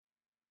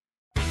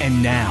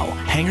And now,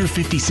 Hangar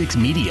 56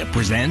 Media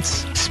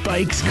presents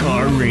Spike's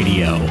Car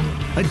Radio,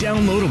 a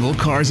downloadable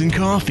cars and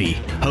coffee,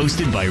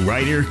 hosted by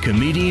writer,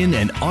 comedian,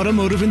 and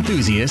automotive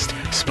enthusiast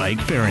Spike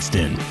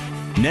Ferriston.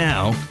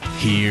 Now,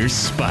 here's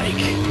Spike.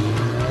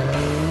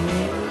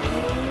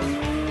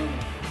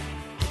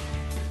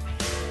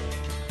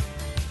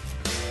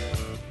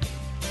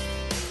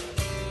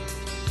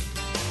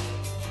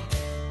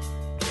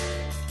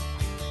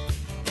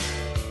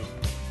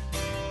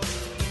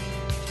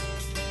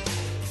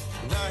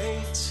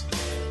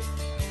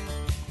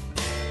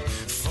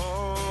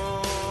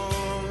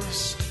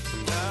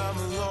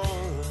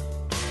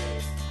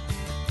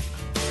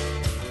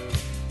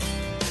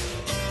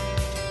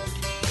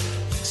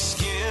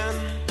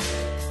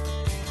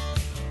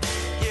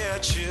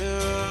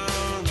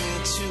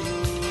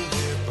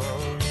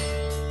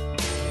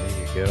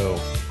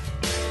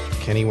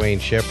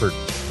 Shepherd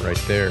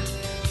right there.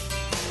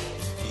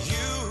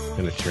 I'm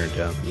gonna turn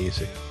down the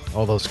music.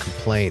 All those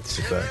complaints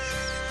about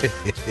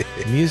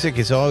music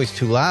is always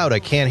too loud. I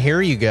can't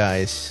hear you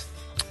guys.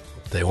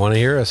 They want to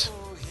hear us.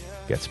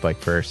 You got Spike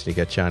first. You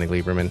got Johnny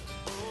Lieberman.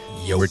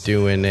 Yo. We're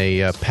doing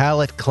a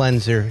palate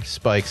cleanser,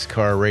 Spike's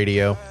Car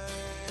Radio.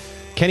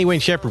 Kenny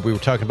Wayne Shepherd, we were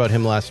talking about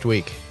him last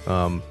week.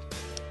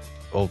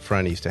 Old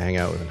friend I used to hang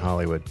out with in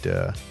Hollywood.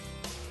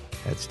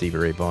 Had Stevie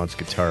Ray Vaughan's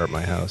guitar at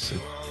my house.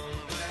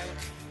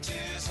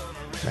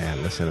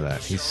 Man, listen to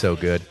that. He's so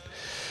good.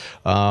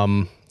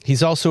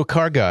 He's also a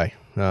car guy.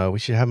 We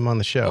should have him on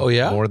the show. Oh,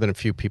 yeah? More than a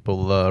few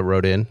people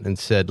wrote in and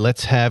said,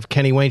 let's have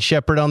Kenny Wayne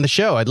Shepherd on the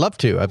show. I'd love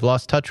to. I've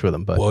lost touch with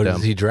him. But what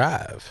does he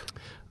drive?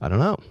 I don't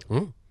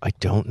know. I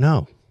don't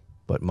know.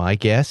 But my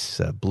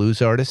guess, a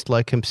blues artist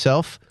like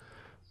himself,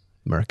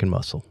 American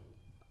Muscle.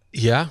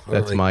 Yeah?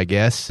 That's like my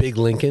guess. Big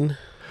Lincoln?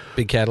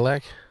 Big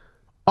Cadillac?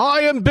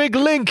 I am Big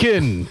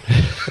Lincoln!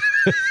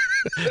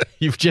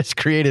 You've just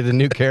created a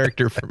new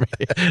character for me.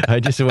 I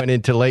just went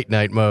into late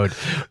night mode.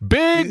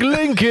 Big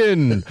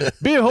Lincoln,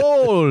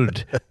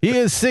 behold, he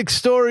is 6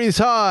 stories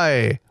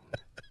high.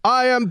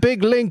 I am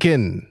Big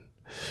Lincoln.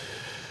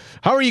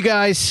 How are you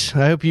guys?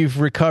 I hope you've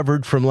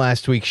recovered from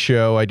last week's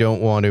show. I don't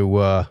want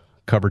to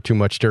cover too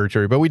much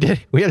territory, but we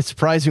did. We had a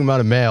surprising amount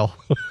of mail.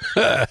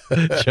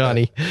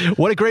 Johnny,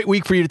 what a great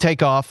week for you to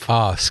take off.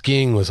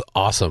 Skiing was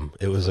awesome.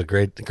 It was a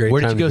great Where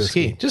time did you go to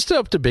ski? Just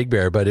up to Big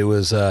Bear, but it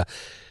was... it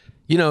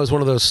was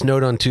one of those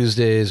snowed on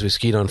Tuesdays. We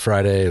skied on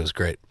Friday. It was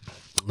great.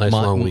 Nice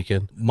long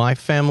weekend. My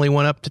family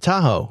went up to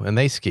Tahoe, and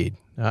they skied.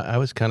 I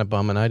was kind of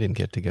bumming I didn't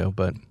get to go,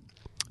 but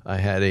I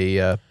had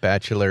a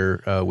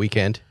bachelor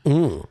weekend.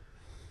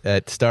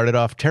 That started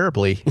off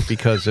terribly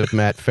because of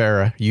Matt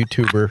Farah,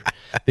 YouTuber.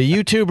 The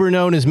YouTuber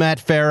known as Matt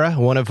Farah,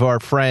 one of our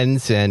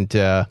friends. And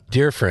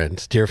Dear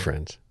friends.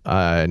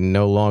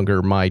 No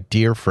longer my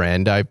dear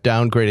friend. I've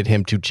downgraded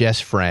him to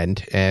just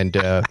friend and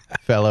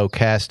fellow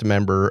cast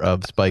member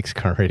of Spike's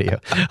Car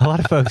Radio. A lot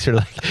of folks are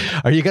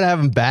like, are you going to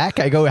have him back?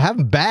 I go, have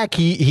him back.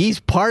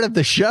 He's part of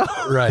the show.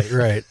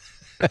 Right.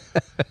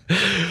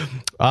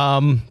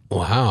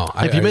 Wow.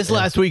 If you missed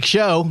last week's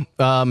show,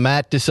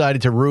 Matt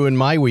decided to ruin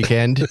my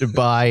weekend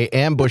by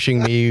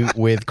ambushing me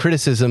with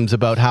criticisms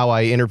about how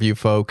I interview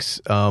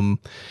folks,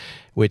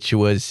 which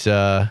was...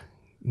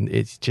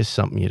 it's just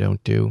something you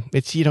don't do.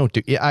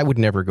 I would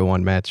never go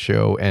on Matt's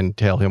show and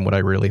tell him what I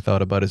really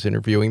thought about his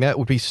interviewing. That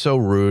would be so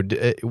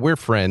rude. We're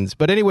friends.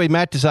 But anyway,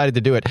 Matt decided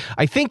to do it.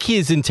 I think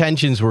his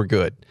intentions were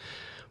good.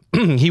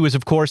 He was,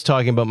 of course,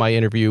 talking about my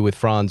interview with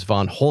Franz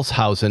von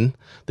Holzhausen,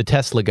 the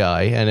Tesla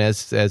guy. And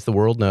as the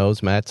world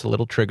knows, Matt's a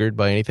little triggered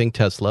by anything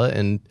Tesla.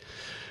 And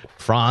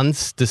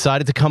Franz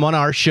decided to come on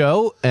our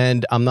show,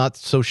 and I'm not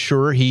so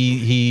sure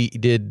he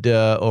did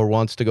or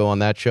wants to go on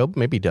that show.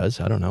 Maybe he does.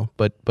 I don't know.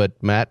 But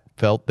Matt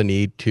felt the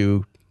need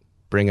to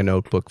bring a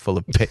notebook full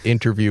of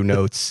interview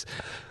notes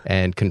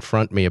and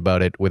confront me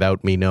about it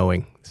without me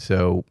knowing.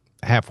 So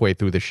halfway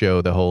through the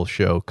show, the whole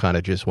show kind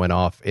of just went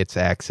off its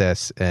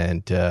axis,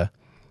 and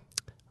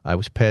I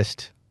was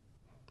pissed.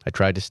 I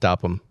tried to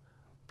stop him.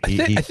 He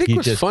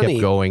just kept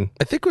going.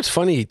 I think what's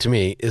funny to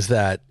me is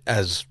that,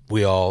 as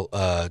we all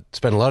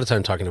spend a lot of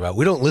time talking about,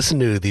 we don't listen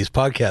to these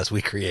podcasts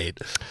we create.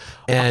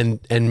 And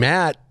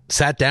Matt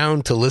sat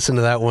down to listen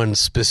to that one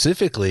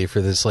specifically for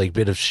this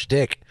bit of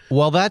shtick.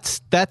 Well,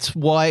 that's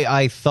why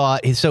I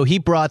thought... So he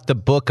brought the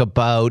book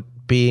about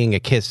being a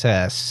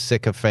kiss-ass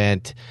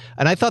sycophant,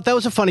 and I thought that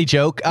was a funny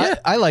joke. Yeah.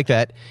 I like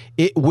that.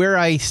 Where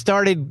I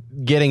started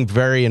getting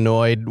very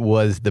annoyed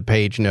was the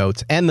page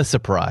notes and the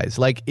surprise.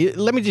 Let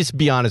me just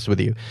be honest with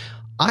you.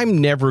 I'm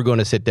never going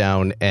to sit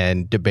down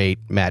and debate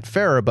Matt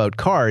Farah about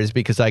cars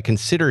because I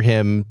consider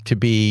him to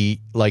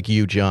be, like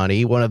you,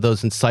 Johnny, one of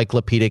those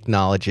encyclopedic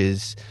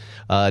knowledge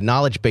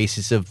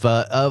bases of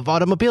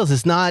automobiles.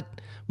 It's not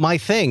my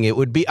thing.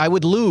 I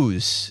would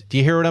lose. Do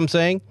you hear what I'm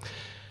saying?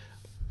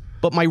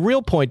 But my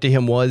real point to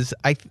him was,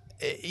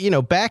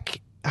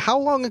 back how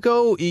long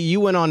ago you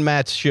went on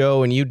Matt's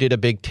show and you did a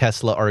big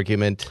Tesla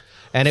argument,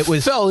 and it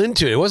was fell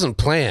into it. It wasn't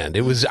planned.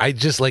 It was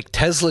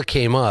Tesla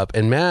came up,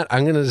 and Matt,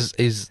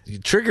 is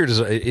triggered.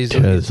 Is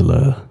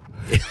Tesla.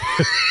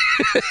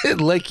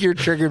 like you're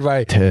triggered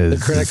by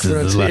the correct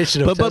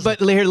pronunciation of But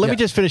here, let me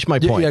just finish my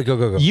point. Yeah,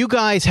 go. You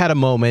guys had a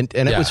moment,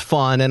 and it was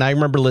fun, and I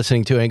remember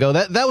listening to it and go,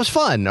 that was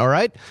fun, all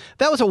right?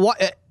 That was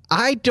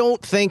I don't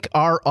think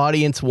our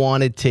audience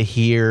wanted to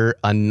hear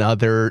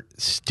another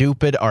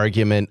stupid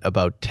argument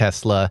about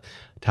Tesla,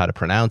 how to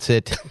pronounce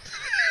it,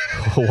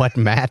 what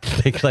Matt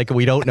thinks. Like,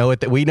 we don't know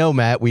it. We know,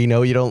 Matt, we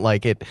know you don't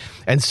like it.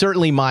 And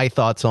certainly my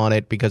thoughts on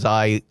it, because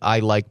I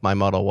like my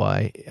Model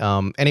Y.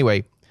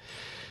 Anyway,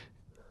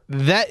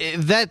 that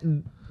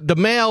the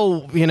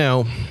mail,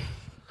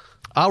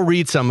 I'll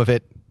read some of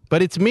it,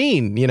 but it's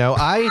mean.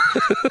 I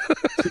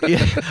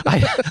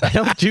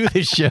don't do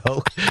this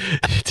show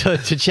to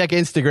check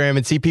Instagram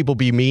and see people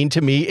be mean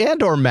to me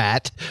and or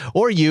Matt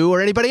or you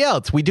or anybody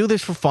else. We do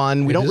this for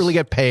fun. We don't really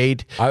get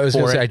paid. I was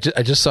going to say,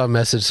 I just saw a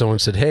message. Someone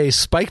said, "Hey,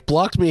 Spike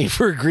blocked me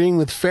for agreeing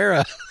with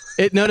Farah."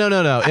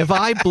 No. If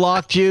I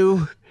blocked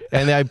you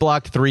and I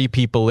blocked 3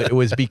 people, it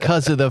was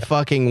because of the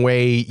fucking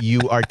way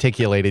you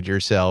articulated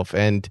yourself.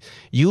 And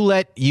you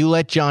let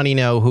Johnny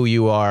know who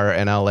you are,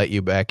 and I'll let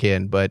you back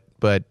in. But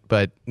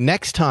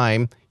next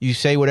time you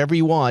say whatever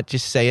you want,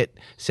 just say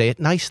it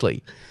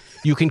nicely.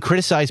 You can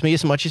criticize me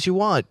as much as you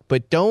want,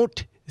 but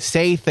don't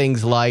say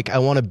things like, "I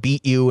want to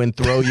beat you and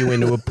throw you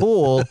into a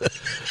pool."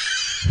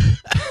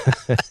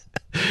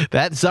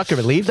 That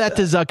Zuckerman, leave that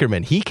to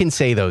Zuckerman. He can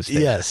say those things.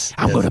 Yes.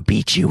 I'm going to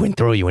beat you and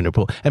throw you into a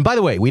pool. And by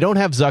the way, we don't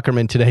have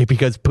Zuckerman today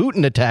because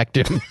Putin attacked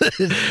him.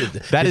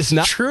 That is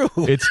not true.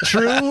 It's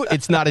true.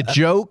 It's not a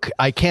joke.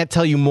 I can't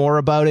tell you more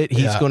about it.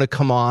 He's going to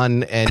come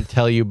on and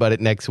tell you about it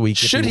next week.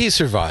 Should he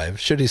survive?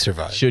 Should he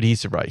survive?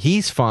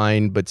 He's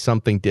fine, but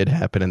something did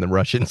happen and the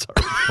Russians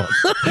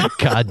are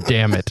God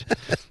damn it.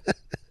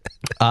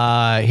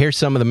 Here's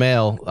some of the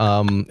mail,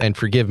 and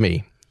forgive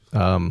me.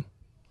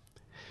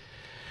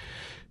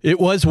 It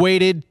was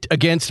weighted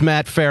against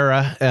Matt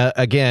Farah,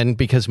 again,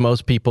 because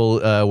most people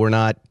were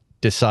not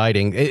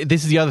deciding.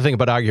 This is the other thing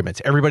about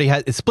arguments.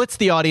 It splits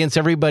the audience.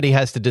 Everybody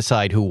has to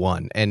decide who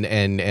won.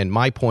 And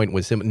my point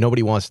was,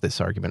 nobody wants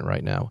this argument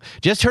right now.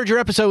 Just heard your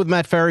episode with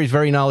Matt Farah. He's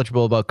very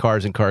knowledgeable about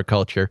cars and car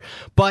culture,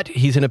 but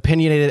he's an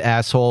opinionated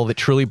asshole that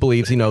truly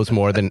believes he knows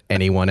more than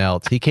anyone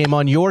else. He came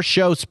on your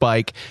show,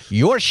 Spike,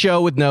 your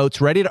show with notes,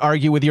 ready to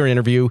argue with your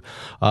interview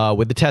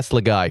with the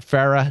Tesla guy.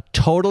 Farah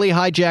totally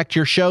hijacked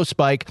your show,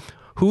 Spike.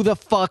 Who the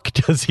fuck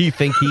does he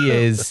think he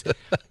is?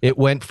 It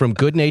went from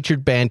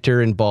good-natured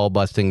banter and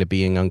ball-busting to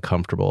being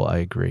uncomfortable. I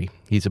agree.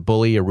 He's a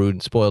bully, a rude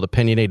and spoiled,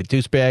 opinionated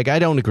douchebag. I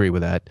don't agree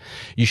with that.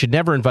 You should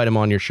never invite him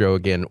on your show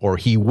again, or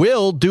he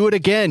will do it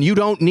again. You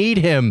don't need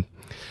him.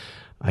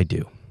 I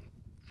do.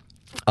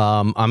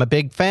 I'm a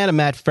big fan of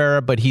Matt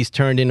Farah, but he's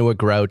turned into a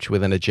grouch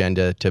with an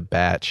agenda to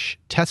bash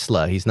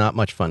Tesla. He's not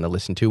much fun to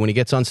listen to when he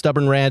gets on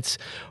stubborn rants.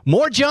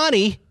 More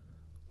Johnny.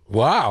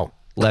 Wow.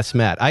 Less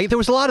Matt. There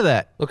was a lot of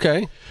that.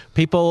 Okay.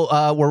 People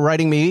were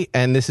writing me,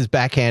 and this is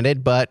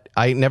backhanded, but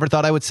I never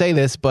thought I would say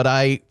this, but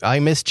I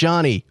missed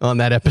Johnny on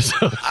that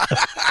episode.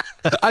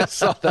 I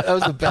saw that. That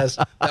was the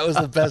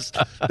best.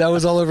 That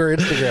was all over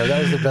Instagram.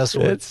 That was the best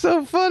one. It's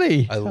so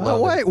funny. I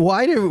love it.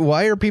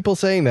 Why are people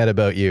saying that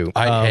about you?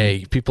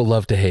 Hey, people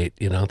love to hate.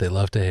 They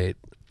love to hate.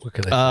 What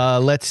can I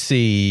say? Let's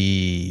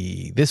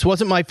see. This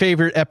wasn't my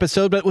favorite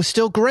episode, but it was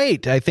still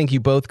great. I think you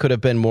both could have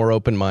been more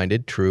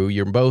open-minded. True,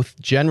 you're both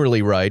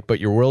generally right,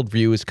 but your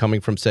worldview is coming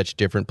from such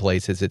different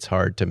places, it's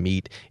hard to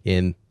meet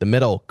in the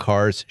middle.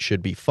 Cars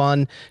should be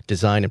fun.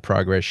 Design and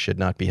progress should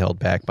not be held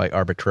back by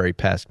arbitrary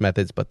past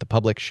methods, but the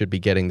public should be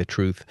getting the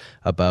truth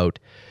about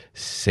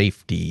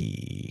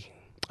safety.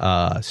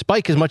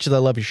 Spike, as much as I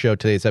love your show,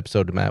 today's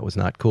episode of Matt was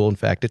not cool. In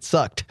fact, it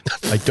sucked.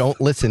 I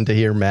don't listen to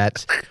hear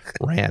Matt's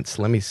rants.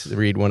 Let me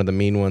read one of the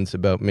mean ones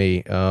about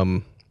me.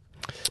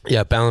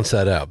 Yeah, balance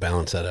that out.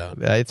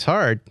 It's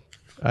hard.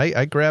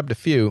 I grabbed a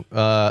few.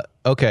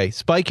 Okay,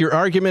 Spike, your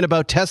argument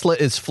about Tesla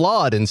is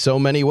flawed in so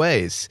many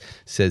ways,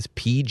 says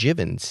P.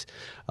 Jivens.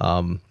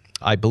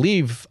 I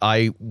believe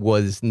I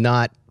was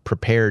not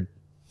prepared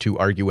to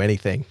argue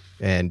anything.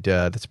 And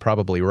that's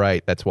probably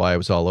right. That's why I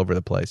was all over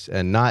the place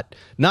and not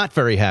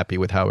very happy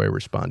with how I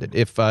responded.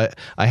 If I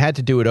had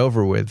to do it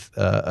over with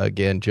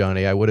again,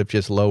 Johnny, I would have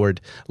just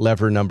lowered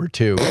lever number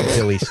 2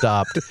 until he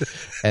stopped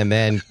and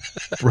then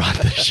brought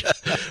the show.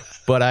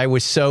 But I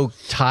was so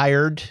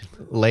tired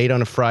late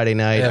on a Friday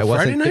night. Yeah,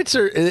 Friday nights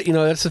are,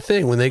 that's the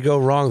thing. When they go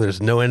wrong,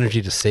 there's no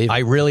energy to save it. I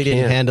really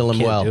didn't handle them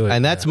well.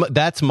 And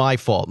that's my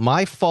fault.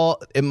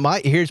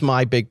 Here's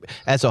my big,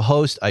 as a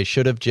host, I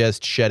should have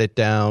just shut it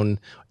down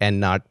and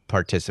not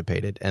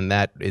participated. And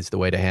that is the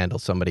way to handle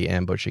somebody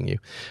ambushing you.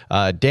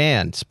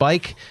 Dan,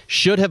 Spike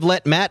should have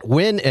let Matt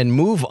win and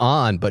move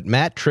on, but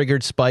Matt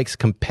triggered Spike's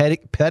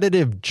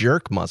competitive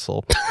jerk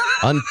muscle.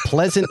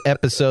 Unpleasant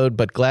episode,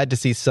 but glad to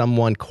see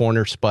someone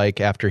corner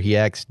Spike after he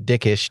acts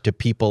dickish to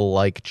people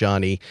like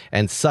Johnny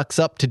and sucks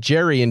up to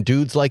Jerry and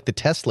dudes like the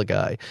Tesla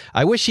guy.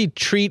 I wish he'd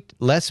treat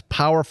less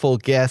powerful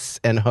guests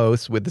and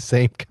hosts with the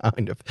same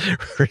kind of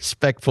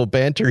respectful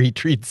banter he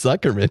treats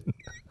Zuckerman.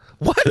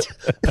 What?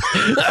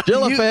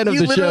 Still a fan of the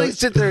show. You literally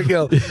sit there and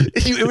go,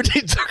 you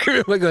imitate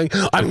Zuckerman by going,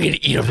 I'm going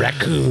to eat a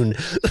raccoon.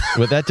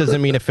 But that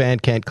doesn't mean a fan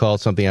can't call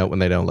something out when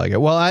they don't like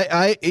it. Well,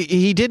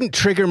 he didn't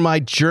trigger my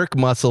jerk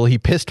muscle. He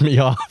pissed me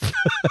off.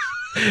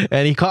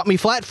 And he caught me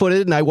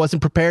flat-footed, and I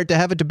wasn't prepared to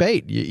have a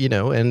debate,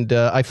 and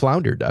I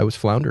floundered. I was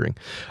floundering.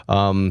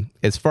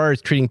 As far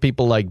as treating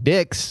people like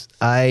dicks,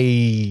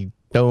 I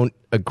don't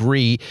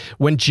agree.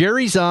 When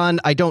Jerry's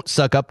on, I don't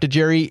suck up to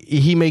Jerry.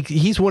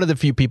 He's one of the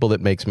few people that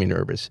makes me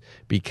nervous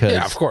because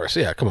yeah, of course,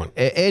 yeah, come on.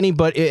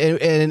 Anybody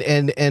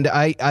and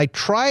I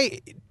try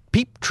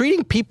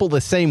treating people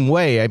the same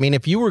way. I mean,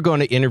 if you were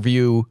going to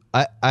interview,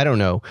 I don't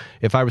know,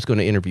 if I was going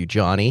to interview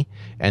Johnny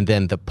and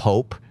then the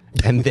Pope.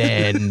 And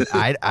then,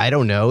 I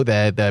don't know,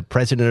 the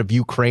president of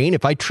Ukraine,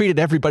 if I treated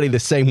everybody the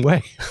same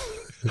way,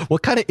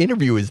 what kind of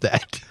interview is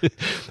that?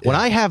 When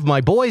I have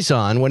my boys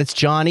on, when it's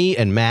Johnny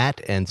and Matt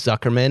and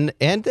Zuckerman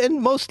and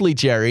mostly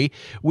Jerry,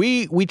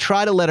 we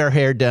try to let our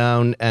hair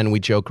down and we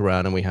joke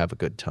around and we have a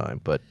good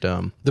time. But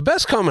the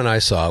best comment I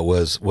saw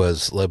was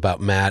about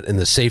Matt and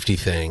the safety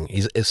thing.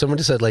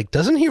 Somebody said, like,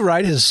 doesn't he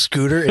ride his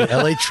scooter in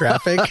LA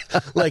traffic?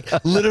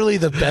 Like, literally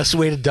the best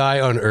way to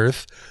die on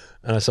earth.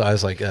 And so I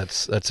was like,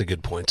 that's a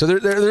good point. So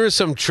there is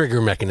some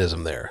trigger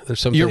mechanism there. There's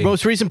something. Your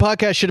most recent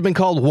podcast should have been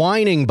called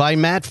Whining by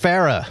Matt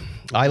Farah.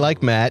 I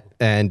like Matt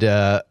and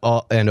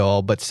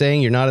all, but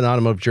saying you're not an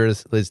automotive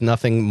journalist is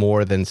nothing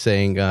more than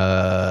saying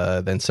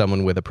than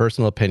someone with a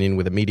personal opinion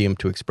with a medium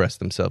to express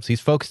themselves. He's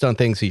focused on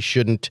things he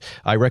shouldn't.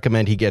 I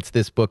recommend he gets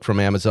this book from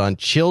Amazon,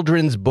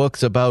 Children's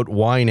Books About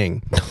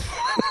Whining.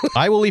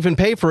 I will even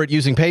pay for it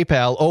using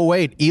PayPal. Oh,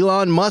 wait,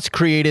 Elon Musk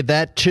created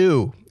that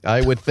too.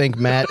 I would think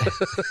Matt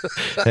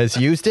has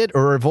used it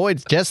or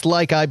avoids, just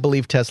like I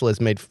believe Tesla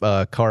has made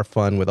car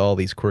fun with all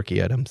these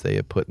quirky items they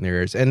have put in their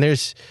ears. And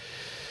there's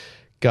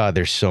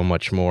so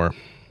much more.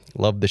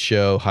 Love the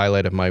show.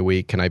 Highlight of my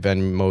week. Can I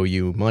Venmo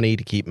you money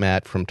to keep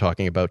Matt from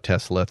talking about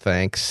Tesla?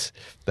 Thanks.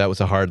 That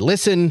was a hard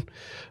listen.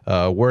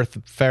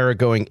 Worth Farah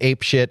going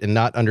apeshit and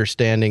not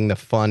understanding the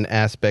fun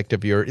aspect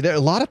of a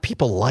lot of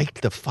people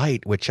liked the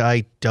fight, which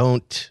I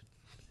don't.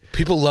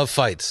 People love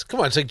fights.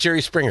 Come on, it's like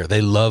Jerry Springer. They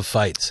love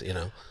fights,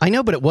 I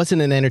know, but it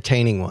wasn't an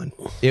entertaining one.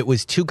 It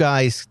was two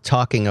guys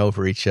talking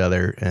over each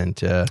other.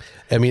 And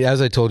I mean,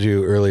 as I told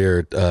you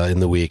earlier in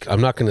the week,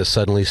 I'm not going to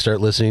suddenly start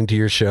listening to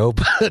your show,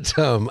 but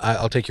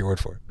I'll take your word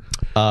for it.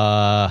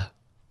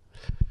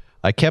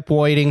 I kept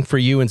waiting for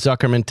you and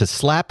Zuckerman to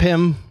slap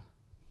him.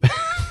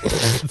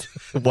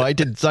 Why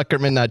did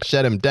Zuckerman not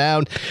shut him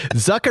down?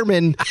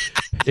 Zuckerman,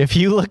 if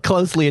you look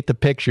closely at the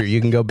picture, you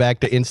can go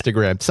back to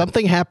Instagram.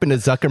 Something happened to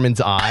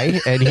Zuckerman's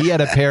eye, and he had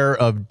a pair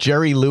of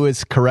Jerry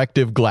Lewis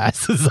corrective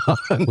glasses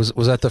on.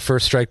 Was that the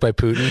first strike by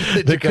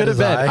Putin? That could have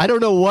been. I don't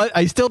know what.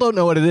 I still don't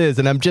know what it is,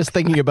 and I'm just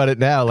thinking about it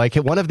now. Like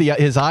one of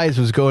his eyes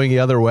was going the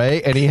other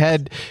way, and he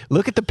had.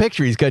 Look at the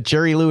picture. He's got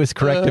Jerry Lewis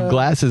corrective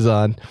glasses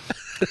on.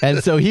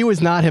 And so he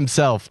was not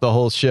himself the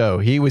whole show.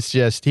 He was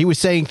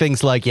saying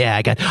things like, yeah,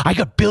 I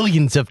got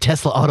billions of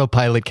Tesla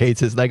autopilot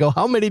cases. And I go,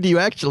 how many do you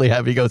actually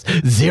have? He goes,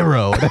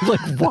 0. And I'm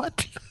like,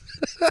 what?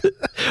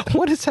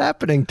 What is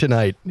happening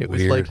tonight? It was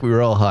Weird. like we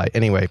were all high.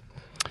 Anyway.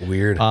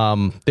 Weird.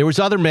 There was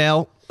other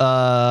mail.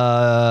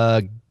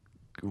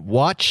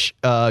 Watch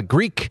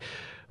Greek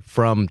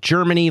from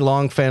Germany,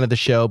 long fan of the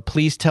show.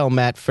 Please tell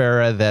Matt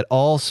Farah that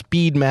all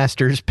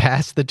Speedmasters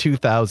past the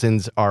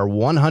 2000s are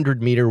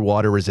 100-meter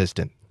water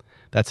resistant.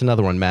 That's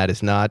another one Matt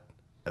is not,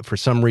 for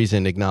some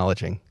reason,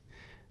 acknowledging.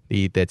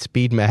 That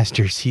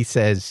Speedmasters, he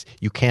says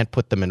you can't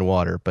put them in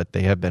water, but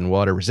they have been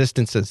water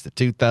resistant since the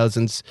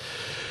 2000s.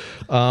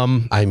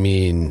 I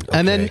mean... Okay.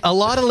 And then a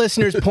lot of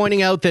listeners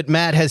pointing out that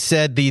Matt has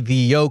said the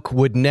yoke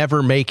would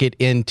never make it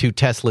into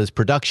Tesla's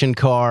production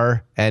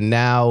car, and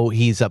now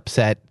he's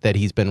upset that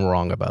he's been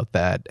wrong about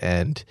that.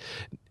 And,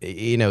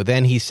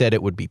 then he said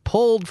it would be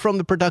pulled from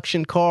the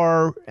production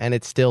car, and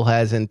it still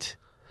hasn't.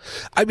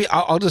 I mean,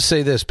 I'll just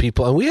say this,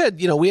 people, and we had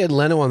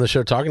Leno on the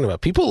show talking about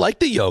people like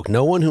the yoke.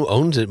 No one who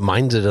owns it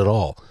minds it at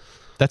all.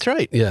 That's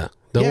right. Yeah,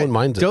 no one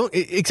minds it.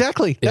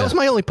 Exactly. That was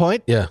my only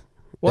point. Yeah.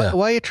 Why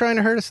are you trying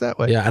to hurt us that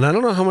way? Yeah, and I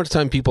don't know how much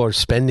time people are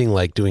spending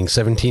like doing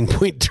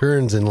 17-point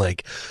turns and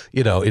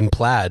in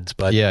plaids,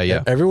 but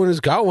everyone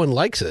who's got one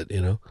likes it.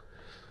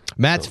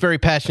 Matt's very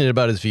passionate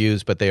about his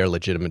views, but they are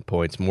legitimate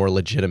points, more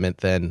legitimate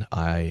than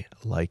I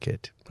like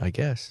it. I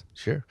guess.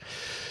 Sure.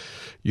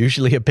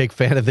 Usually a big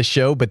fan of the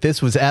show, but this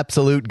was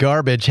absolute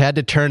garbage. Had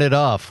to turn it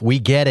off. We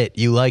get it.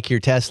 You like your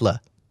Tesla.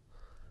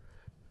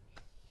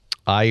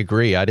 I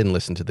agree. I didn't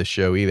listen to the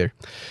show either.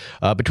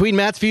 Between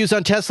Matt's views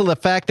on Tesla, the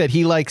fact that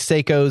he likes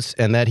Seikos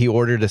and that he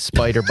ordered a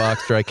Spider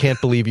Boxster, I can't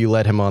believe you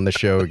let him on the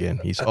show again.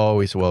 He's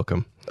always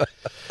welcome.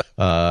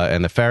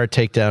 And the Farah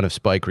takedown of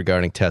Spike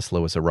regarding Tesla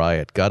was a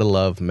riot. Gotta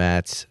love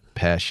Matt's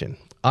passion.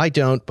 I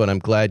don't, but I'm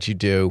glad you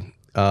do.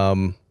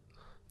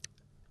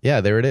 Yeah,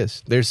 there it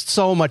is. There's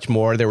so much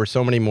more. There were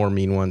so many more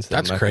mean ones.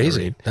 That's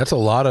crazy. That's a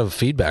lot of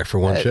feedback for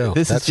one show.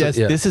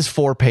 This is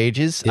 4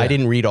 pages. Yeah. I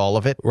didn't read all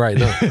of it. Right.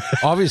 No,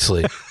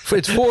 obviously.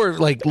 It's 4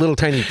 little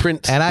tiny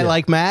prints. And I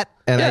like Matt,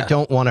 and I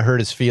don't want to hurt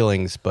his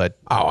feelings, but...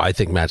 Oh, I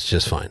think Matt's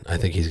just fine. I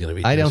think he's going to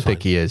be I don't just fine.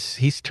 think he is.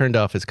 He's turned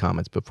off his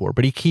comments before,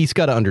 but he's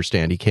got to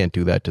understand he can't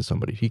do that to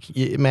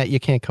somebody. Matt, you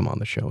can't come on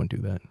the show and do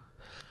that.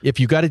 If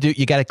you got to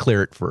you got to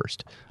clear it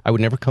first. I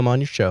would never come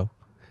on your show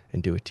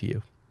and do it to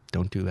you.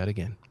 Don't do that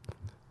again.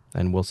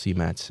 And we'll see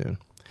Matt soon.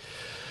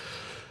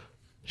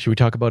 Should we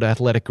talk about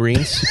Athletic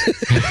Greens?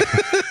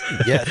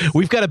 Yes.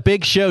 We've got a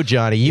big show,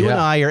 Johnny. You and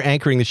I are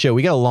anchoring the show.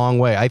 We got a long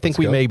way. I think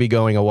we may be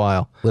going a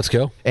while. Let's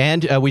go.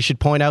 And we should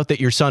point out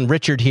that your son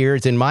Richard here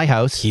is in my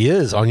house. He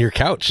is on your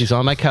couch. He's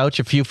on my couch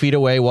a few feet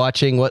away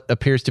watching what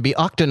appears to be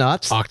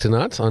Octonauts.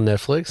 Octonauts on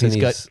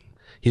Netflix.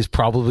 He's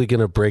probably going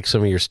to break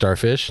some of your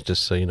starfish,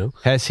 just so you know.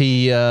 Has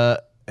he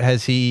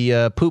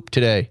pooped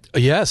today?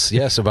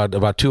 Yes,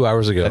 about 2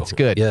 hours ago. That's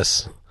good.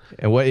 Yes.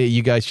 And what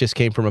you guys just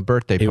came from a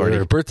birthday We were party.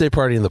 at a birthday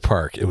party in the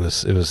park. It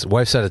was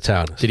wife's out of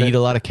town. Did he eat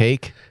a lot of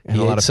cake? And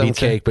He a lot ate of some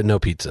pizza? cake, but no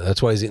pizza.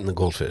 That's why he's eating the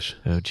goldfish.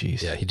 Oh,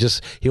 jeez. Yeah,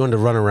 he wanted to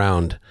run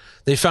around.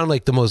 They found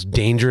like the most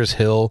dangerous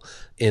hill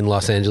in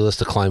Los Angeles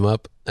to climb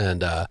up,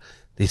 and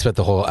he spent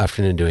the whole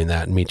afternoon doing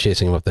that, and me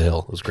chasing him up the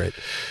hill. It was great.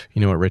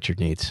 You know what Richard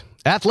needs?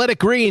 Athletic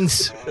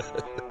Greens.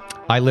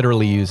 I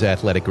literally use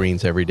Athletic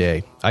Greens every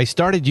day. I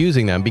started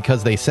using them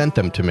because they sent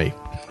them to me.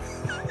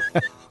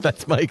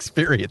 That's my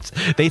experience.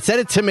 They sent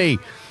it to me.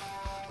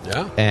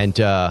 Yeah. And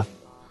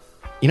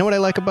you know what I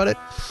like about it?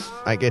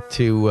 I get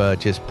to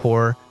just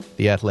pour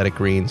the Athletic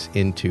Greens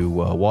into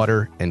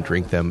water and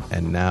drink them,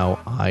 and now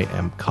I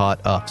am caught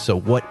up. So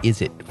what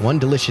is it? One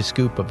delicious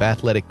scoop of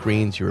Athletic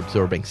Greens. You're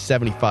absorbing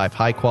 75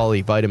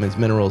 high-quality vitamins,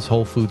 minerals,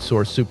 whole food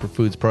source,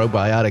 superfoods,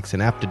 probiotics,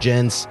 and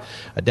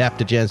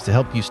adaptogens to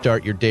help you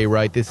start your day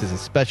right. This is a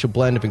special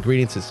blend of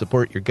ingredients that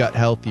support your gut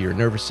health, your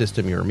nervous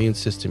system, your immune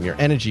system, your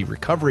energy,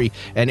 recovery,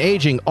 and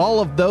aging. All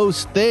of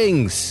those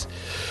things.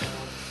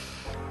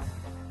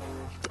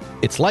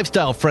 It's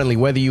lifestyle friendly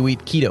whether you eat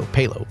keto,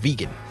 paleo,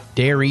 vegan,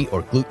 dairy,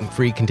 or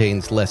gluten-free.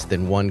 Contains less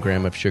than 1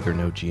 gram of sugar,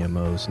 no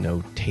GMOs,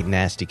 no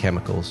nasty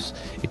chemicals.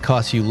 It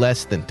costs you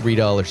less than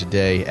 $3 a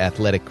day.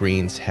 Athletic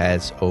Greens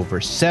has over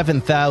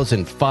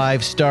 7,000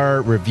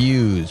 5-star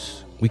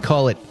reviews. We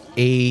call it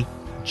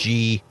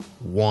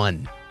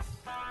AG1.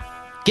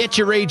 Get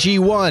your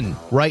AG1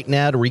 right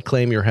now to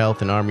reclaim your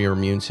health and arm your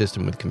immune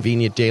system with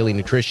convenient daily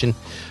nutrition.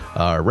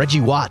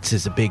 Reggie Watts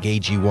is a big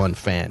AG1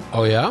 fan.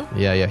 Oh, yeah?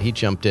 Yeah. He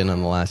jumped in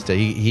on the last day.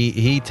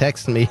 He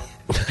texted me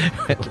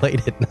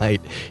late at night.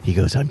 He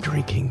goes, I'm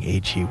drinking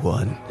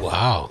AG1.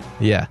 Wow.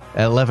 Yeah.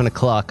 At 11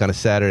 o'clock on a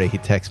Saturday, he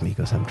texts me. He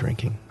goes, I'm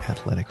drinking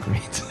Athletic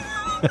Greens.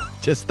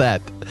 Just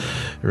that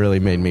really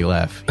made me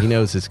laugh. He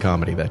knows his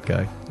comedy, that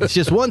guy. It's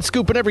just 1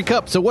 scoop in every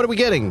cup. So what are we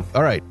getting?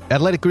 All right.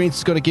 Athletic Greens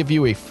is going to give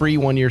you a free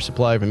 1-year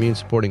supply of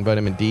immune-supporting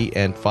vitamin D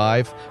and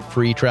 5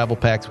 free travel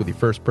packs with your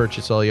first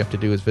purchase. All you have to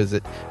do is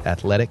visit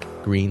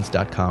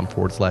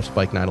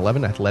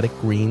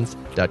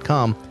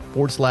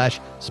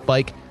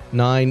athleticgreens.com/spike911.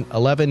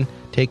 athleticgreens.com/spike911.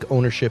 Take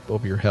ownership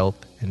over your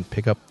health and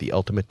pick up the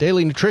ultimate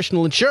daily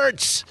nutritional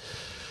insurance.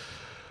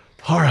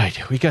 All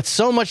right, we got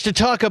so much to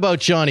talk about,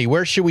 Johnny.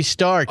 Where should we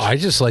start? I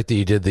just like that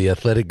you did the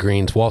Athletic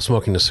Greens while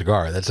smoking a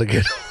cigar. That's a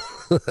good...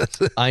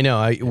 I know.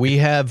 I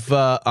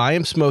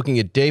am smoking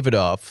a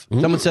Davidoff.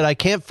 Someone said, I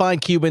can't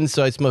find Cubans,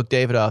 so I smoke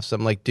Davidoffs.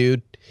 I'm like,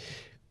 dude,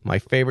 my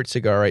favorite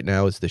cigar right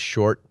now is the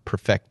short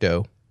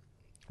Perfecto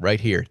right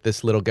here.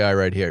 This little guy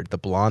right here. The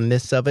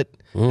blondness of it,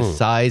 the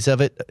size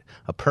of it.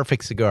 A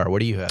perfect cigar.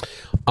 What do you have?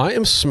 I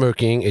am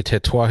smoking a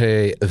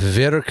Tatuaje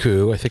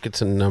Veracruz. I think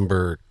it's a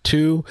number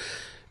 2.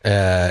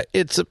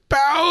 It's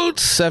about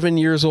 7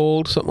 years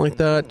old, something like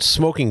that.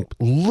 Smoking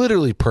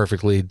literally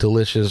perfectly,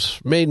 delicious,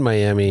 made in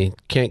Miami.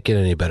 Can't get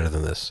any better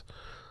than this.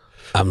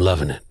 I'm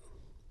loving it.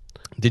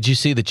 Did you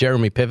see that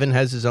Jeremy Piven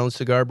has his own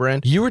cigar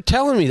brand? You were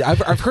telling me,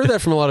 I've heard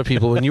that from a lot of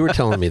people, and you were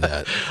telling me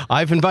that.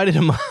 I've invited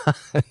him on.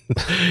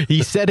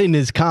 He said in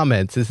his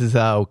comments, this is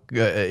how,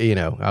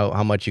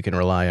 how much you can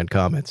rely on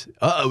comments.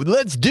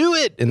 Let's do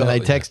it. And then I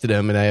texted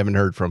him, and I haven't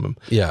heard from him.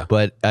 Yeah.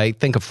 But I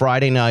think a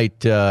Friday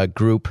night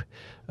group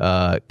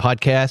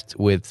podcast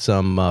with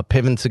some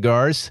Piven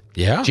cigars.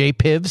 Yeah.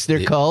 J-Pivs,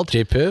 they're called.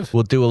 J-Piv.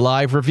 We'll do a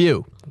live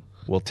review.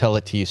 We'll tell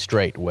it to you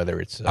straight, whether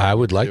it's I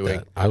would like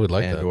that. I would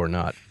like that. Or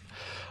not.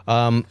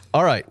 All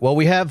right. Well,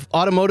 we have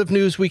automotive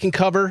news we can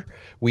cover.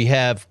 We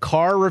have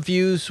car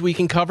reviews we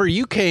can cover.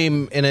 You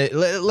came in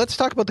let's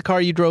talk about the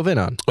car you drove in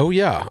on. Oh,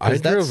 yeah.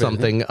 That's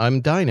something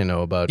I'm dying to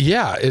know about.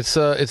 Yeah, it's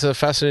a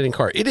fascinating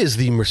car. It is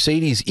the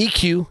Mercedes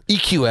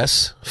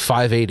EQS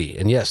 580.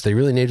 And yes, they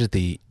really named it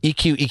the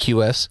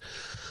EQS.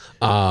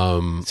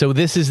 So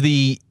this is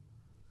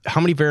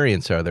how many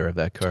variants are there of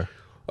that car?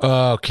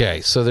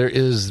 Okay, so there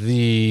is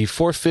the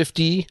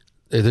 450,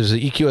 there's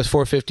the EQS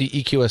 450,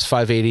 EQS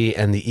 580,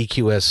 and the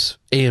EQS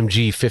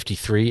AMG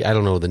 53. I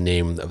don't know the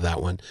name of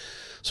that one.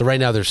 So right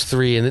now there's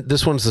 3, and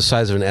this one's the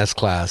size of an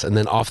S-Class. And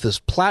then off this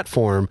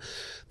platform,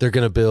 they're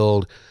going to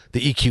build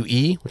the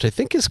EQE, which I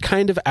think is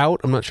kind of out.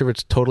 I'm not sure if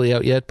it's totally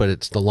out yet,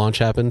 but the launch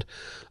happened.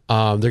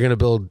 They're going to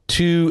build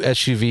 2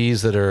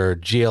 SUVs that are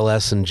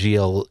GLS and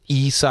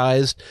GLE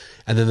sized,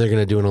 and then they're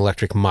going to do an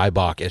electric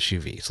Maybach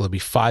SUV. So there'll be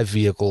 5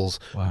 vehicles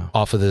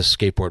off of this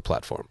skateboard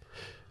platform.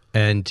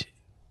 And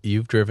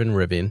you've driven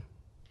Rivian.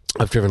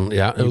 I've driven,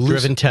 yeah. You've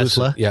driven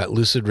Tesla.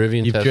 Lucid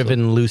Rivian You've Tesla.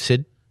 driven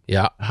Lucid.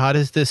 Yeah. How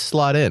does this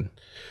slot in?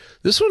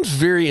 This one's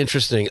very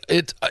interesting.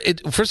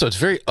 First of all, it's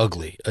very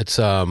ugly. I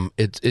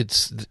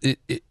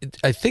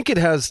think it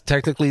has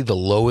technically the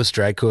lowest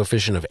drag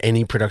coefficient of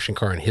any production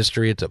car in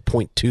history. It's a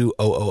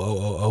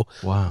 0.20000.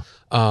 Wow.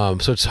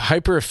 So it's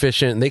hyper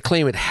efficient, and they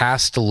claim it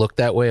has to look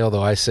that way.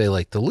 Although I say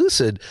like the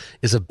Lucid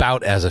is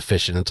about as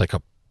efficient. It's like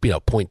a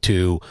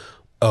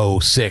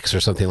 0.206 or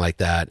something like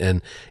that,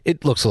 and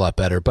it looks a lot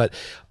better. But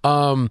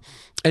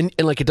and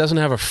like it doesn't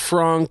have a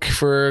frunk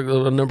for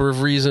a number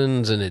of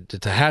reasons, and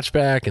it's a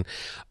hatchback. And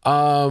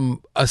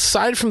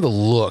aside from the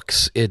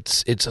looks,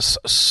 it's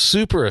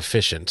super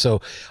efficient. So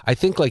I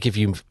think like if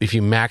you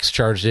max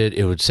charged it,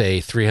 it would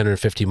say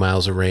 350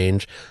 miles of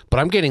range, but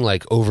I'm getting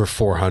like over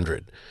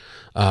 400.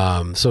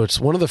 So it's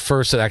one of the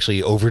first that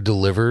actually over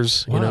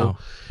delivers. You know.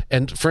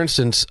 And for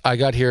instance, I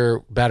got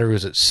here, battery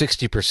was at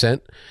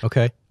 60%.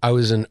 Okay. I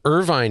was in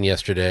Irvine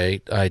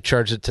yesterday. I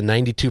charged it to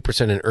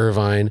 92% in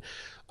Irvine.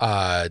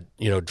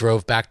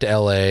 Drove back to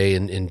LA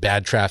in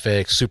bad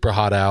traffic, super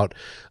hot out.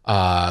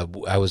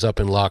 I was up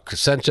in La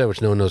Crescenta,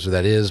 which no one knows where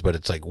that is, but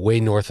it's like way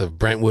north of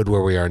Brentwood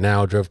where we are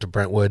now. Drove to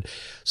Brentwood.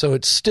 So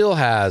it still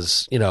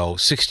has,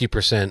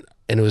 60%,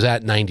 and it was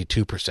at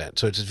 92%.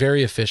 So it's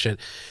very efficient.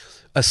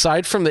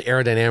 Aside from the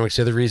aerodynamics,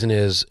 the other reason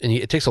is, and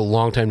it takes a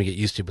long time to get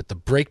used to, but the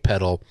brake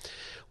pedal,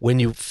 when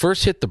you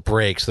first hit the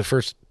brakes, the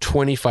first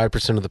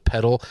 25% of the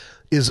pedal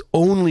is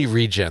only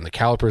regen. The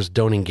calipers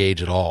don't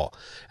engage at all.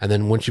 And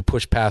then once you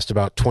push past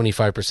about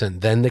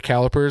 25%, then the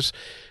calipers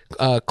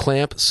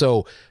clamp.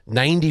 So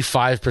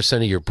 95%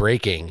 of your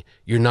braking,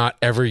 you're not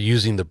ever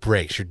using the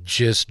brakes. You're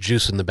just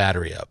juicing the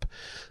battery up.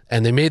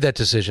 And they made that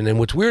decision. And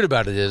what's weird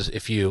about it is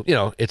if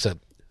it's a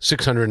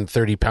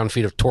 630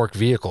 pound-feet of torque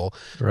vehicle.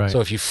 Right.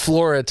 So if you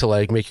floor it to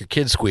like make your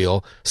kid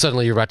squeal,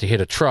 suddenly you're about to hit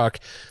a truck.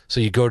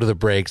 So you go to the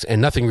brakes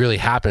and nothing really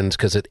happens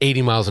because at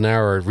 80 miles an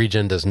hour,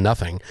 regen does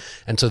nothing.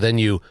 And so then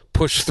you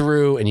push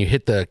through and you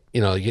hit you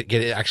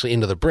get it actually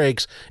into the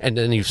brakes, and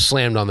then you've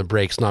slammed on the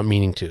brakes, not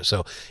meaning to.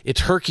 So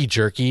it's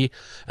herky-jerky.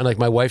 And like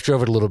my wife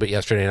drove it a little bit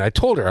yesterday, and I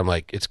told her, I'm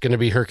like, it's going to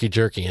be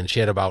herky-jerky. And she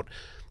had about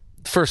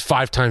first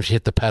 5 times she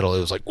hit the pedal,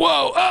 it was like,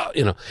 whoa,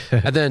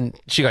 and then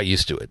she got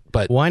used to it.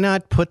 But why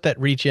not put that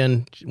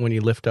regen when you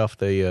lift off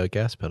the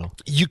gas pedal?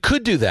 You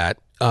could do that.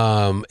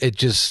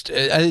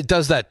 It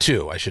does that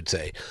too, I should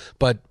say.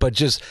 But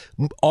just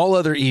all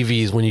other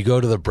EVs, when you go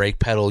to the brake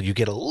pedal, you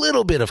get a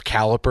little bit of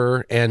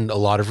caliper and a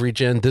lot of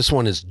regen. This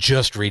one is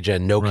just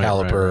regen, no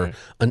caliper.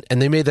 Right.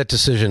 And they made that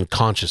decision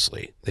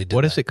consciously. They did.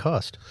 What does it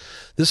cost?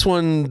 This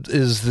one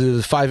is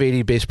the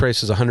 580 base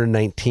price is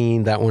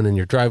 119. That one in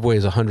your driveway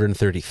is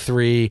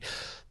 133.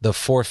 The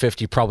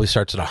 450 probably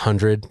starts at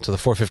 100. So the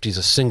 450 is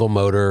a single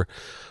motor.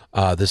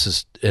 This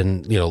is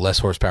less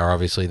horsepower,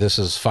 obviously. This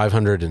is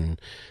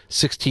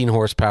 516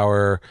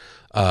 horsepower,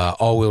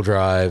 all-wheel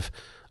drive.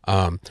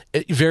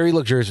 Very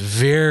luxurious,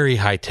 very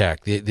high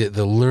tech.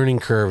 The learning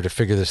curve to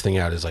figure this thing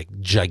out is like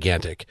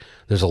gigantic.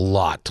 There's a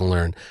lot to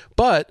learn.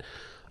 But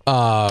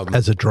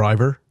as a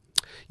driver,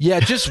 yeah,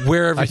 just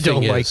where everything I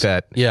don't is. like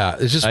that. Yeah,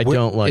 it's just I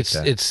don't like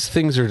that. It's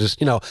things are just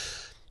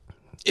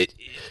It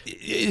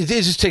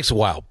just takes a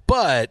while,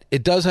 but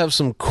it does have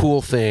some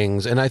cool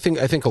things, and I think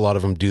a lot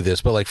of them do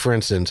this. But like for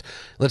instance,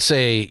 let's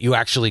say you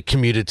actually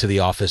commuted to the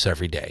office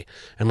every day,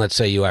 and let's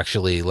say you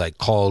actually like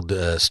called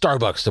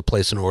Starbucks to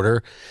place an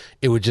order.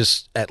 It would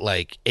just at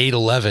like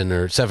 8:11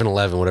 or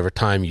 7:11, whatever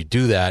time you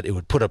do that, it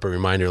would put up a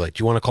reminder like,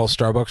 "Do you want to call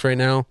Starbucks right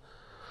now?"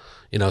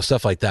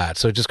 Stuff like that.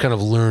 So it just kind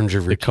of learns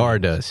your routine. The car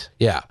does.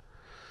 Yeah,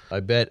 I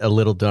bet a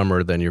little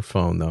dumber than your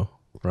phone, though,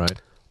 right?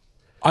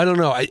 I don't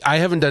know. I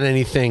haven't done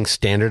anything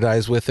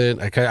standardized with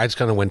it. I just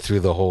kind of went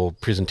through the whole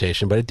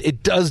presentation, but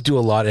it does do a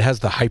lot. It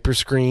has the hyper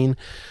screen,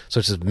 so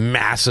it's this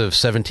massive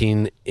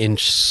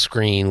 17-inch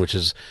screen, which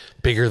is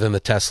bigger than the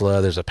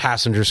Tesla. There's a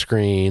passenger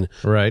screen.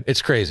 Right.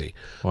 It's crazy.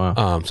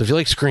 Wow. So if you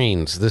like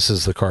screens, this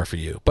is the car for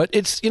you. But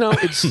it's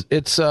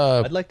it's.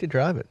 I'd like to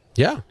drive it.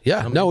 Yeah.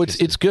 No,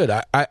 it's good.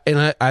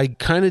 I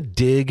kind of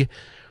dig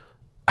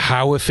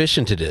how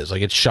efficient it is.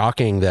 Like, it's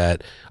shocking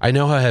that I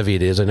know how heavy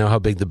it is. I know how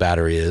big the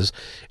battery is.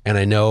 And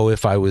I know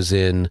if I was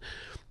in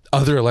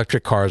other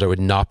electric cars, I would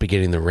not be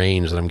getting the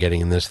range that I'm getting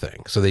in this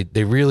thing. So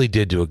they really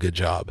did do a good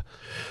job.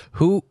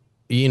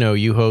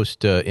 You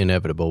host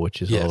Inevitable,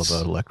 which is Yes. all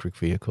about electric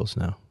vehicles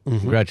now. Mm-hmm.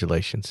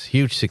 Congratulations.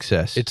 Huge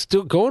success. It's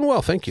still going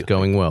well. Thank you. It's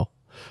going well.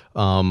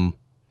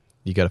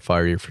 You got to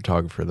fire your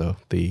photographer, though.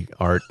 The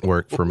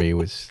artwork for me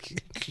was,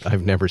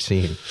 I've never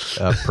seen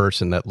a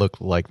person that looked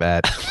like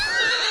that.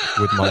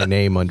 with my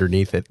name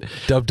underneath it.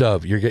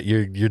 Dub,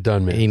 you're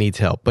done, man. He needs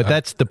help. But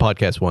that's the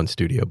Podcast One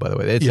studio, by the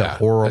way. It's a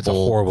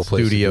horrible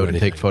studio to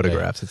take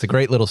photographs. It's a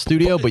great little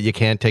studio, but you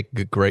can't take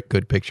a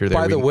good picture there.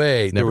 By the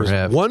way, there was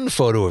one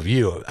photo of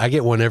you. I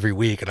get one every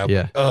week, and I'm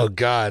like, oh,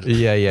 God.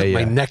 Yeah.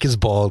 My neck is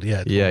bald.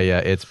 Yeah.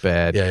 It's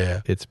bad.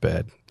 Yeah. It's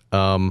bad.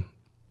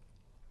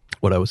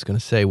 What I was going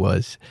to say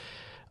was,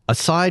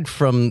 aside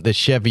from the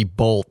Chevy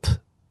Bolt,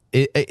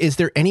 is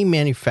there any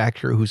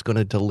manufacturer who's going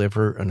to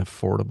deliver an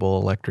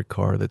affordable electric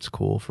car that's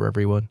cool for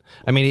everyone?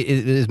 I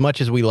mean, as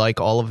much as we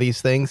like all of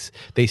these things,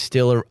 they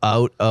still are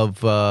out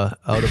of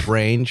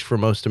range for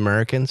most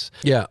Americans.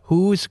 Yeah.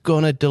 Who's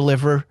going to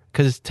deliver?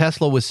 Because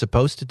Tesla was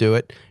supposed to do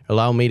it.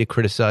 Allow me to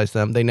criticize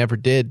them. They never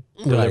did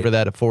deliver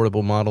that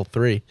affordable Model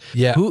 3.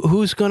 Yeah.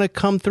 Who's going to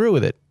come through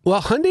with it? Well,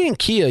 Hyundai and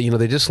Kia,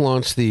 they just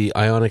launched the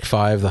Ioniq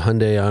 5, the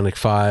Hyundai Ioniq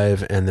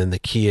 5, and then the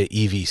Kia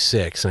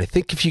EV6. And I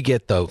think if you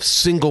get the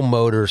single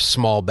motor,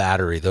 small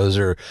battery, those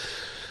are,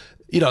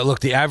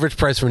 look, the average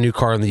price for a new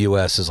car in the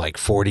U.S. is like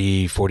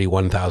 $41,000,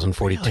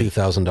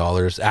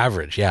 $42,000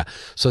 average. Yeah.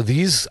 So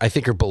these, I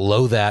think, are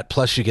below that.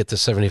 Plus, you get the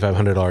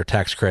 $7,500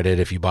 tax credit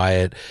if you buy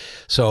it.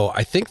 So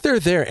I think they're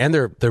there, and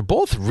they're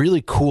both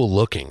really cool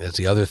looking. That's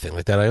the other thing.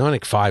 Like that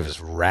Ioniq 5 is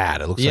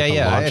rad. It looks like a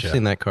Lancia. I've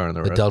seen that car on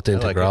the road. The Delta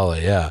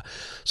Integrale, yeah.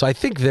 So I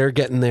think they're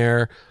getting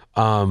there.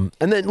 And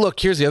then, look,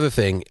 here's the other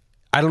thing.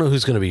 I don't know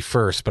who's going to be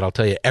first, but I'll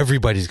tell you,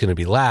 everybody's going to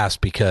be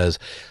last because,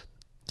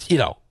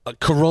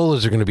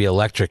 Corollas are going to be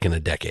electric in a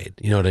decade.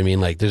 You know what I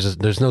mean? Like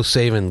there's no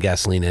saving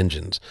gasoline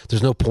engines.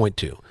 There's no point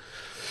to.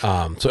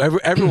 So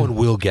everyone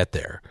will get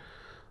there.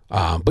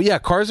 But yeah,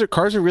 cars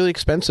are really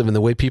expensive, and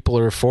the way people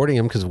are affording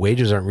them because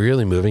wages aren't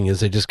really moving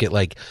is they just get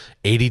like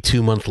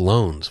 82-month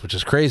loans, which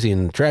is crazy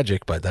and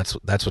tragic, but that's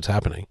what's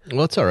happening.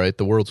 Well, it's all right.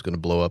 The world's going to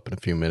blow up in a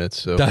few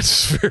minutes. So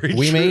that's very true.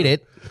 We made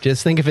it.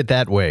 Just think of it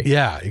that way.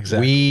 Yeah,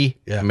 exactly.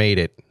 We made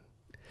it.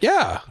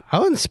 Yeah.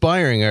 How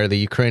inspiring are the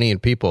Ukrainian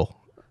people?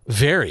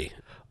 Very.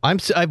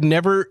 I've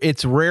never.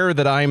 It's rare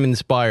that I'm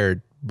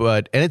inspired,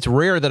 and it's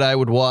rare that I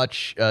would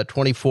watch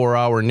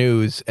 24-hour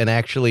news and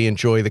actually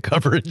enjoy the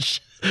coverage.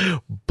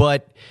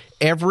 But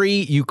every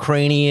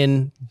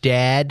Ukrainian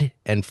dad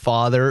and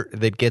father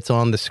that gets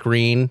on the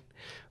screen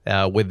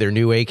with their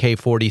new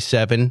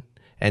AK-47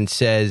 and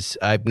says,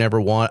 I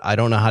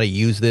don't know how to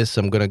use this.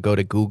 I'm going to go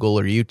to Google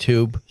or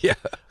YouTube. Yeah.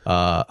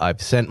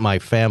 I've sent my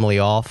family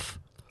off,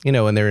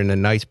 and they're in the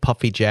nice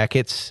puffy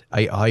jackets.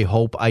 I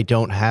hope I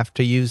don't have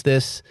to use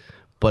this,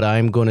 but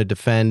I'm going to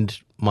defend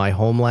my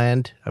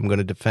homeland. I'm going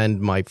to defend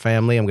my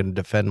family. I'm going to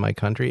defend my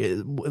country.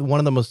 One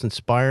of the most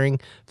inspiring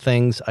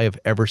things I have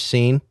ever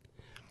seen.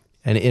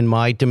 And in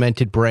my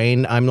demented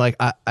brain, I'm like,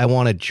 I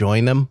want to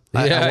join them.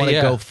 I want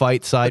to go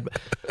fight side.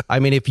 I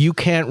mean, if you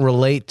can't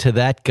relate to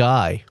that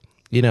guy,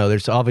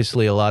 there's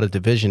obviously a lot of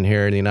division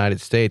here in the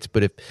United States.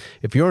 But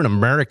if you're an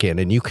American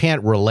and you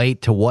can't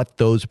relate to what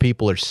those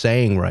people are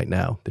saying right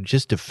now, they're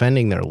just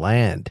defending their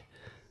land.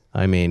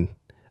 I mean,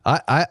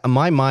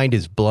 my mind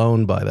is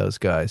blown by those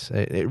guys.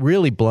 It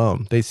really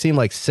blown. They seem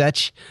like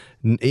such,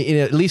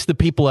 at least the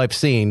people I've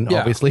seen. Yeah.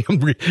 Obviously,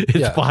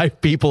 it's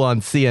 5 people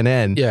on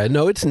CNN. Yeah,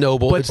 no, it's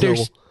noble.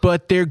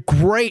 But they're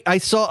great. I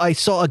saw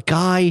a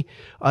guy,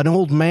 an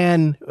old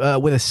man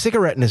with a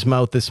cigarette in his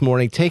mouth this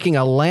morning, taking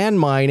a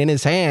landmine in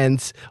his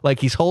hands like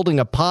he's holding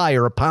a pie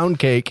or a pound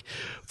cake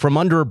from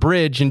under a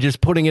bridge and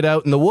just putting it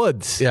out in the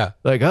woods. Yeah,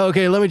 like,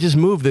 okay, let me just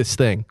move this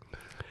thing.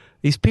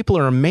 These people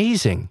are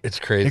amazing. It's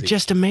crazy. They're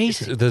just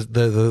amazing.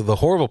 The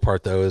horrible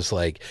part, though, is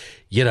like,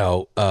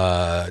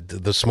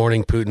 this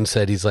morning Putin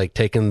said he's like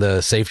taking the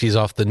safeties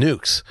off the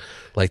nukes.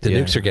 Like the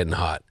nukes are getting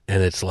hot.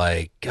 And it's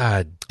like,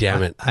 God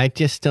damn it. I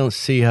just don't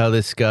see how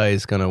this guy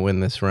is going to win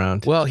this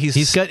round. Well,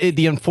 he's got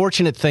the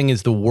unfortunate thing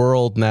is the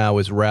world now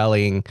is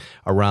rallying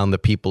around the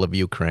people of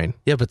Ukraine.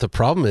 Yeah, but the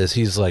problem is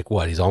he's like,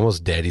 what? He's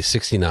almost dead. He's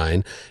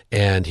 69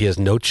 and he has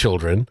no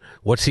children.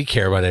 What's he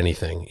care about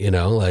anything?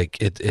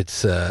 Like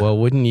it's. Well,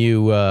 wouldn't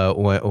you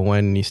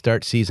when you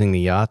start seizing the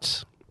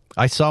yachts?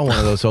 I saw one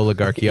of those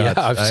oligarch yachts.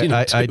 Yeah, I've seen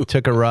it too. I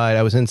took a ride.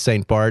 I was in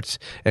St. Bart's,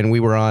 and we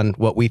were on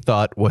what we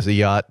thought was a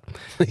yacht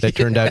that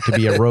turned out to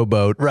be a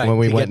rowboat when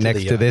we went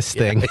next to this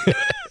thing.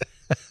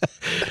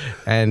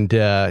 And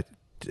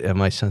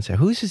my son said,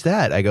 "Whose is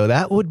that?" I go,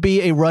 "That would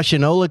be a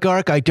Russian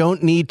oligarch. I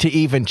don't need to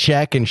even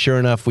check." And sure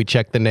enough, we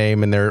checked the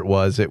name, and there it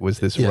was. It was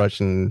this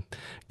Russian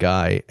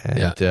guy.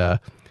 And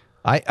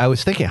I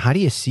was thinking, how do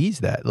you seize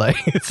that? Like,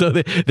 so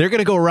they're going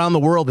to go around the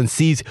world and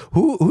seize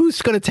who's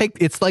going to take.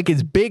 It's like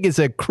as big as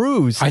a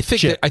cruise. I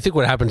think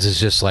what happens is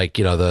just like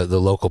the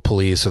local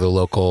police or the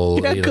local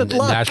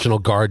National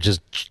Guard just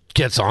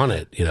gets on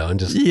it,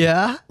 and just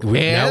now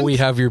we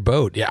have your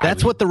boat. Yeah,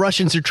 that's what the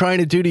Russians are trying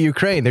to do to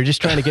Ukraine. They're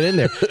just trying to get in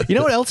there. You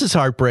know what else is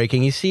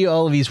heartbreaking? You see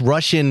all of these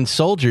Russian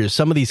soldiers,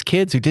 some of these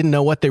kids who didn't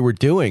know what they were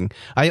doing.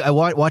 I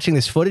watching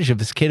this footage of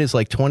this kid is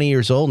like 20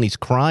 years old and he's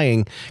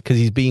crying because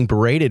he's being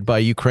berated by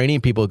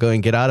Ukrainian people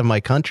going, "Get out of my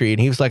country!" And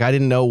he was like, "I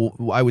didn't know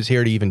I was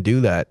here to even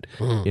do that."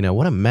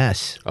 What a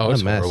mess! Oh,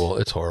 it's horrible.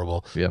 It's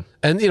horrible. Yeah.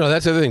 And,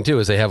 that's the other thing, too,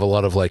 is they have a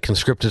lot of, like,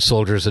 conscripted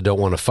soldiers that don't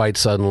want to fight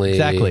suddenly.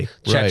 Exactly.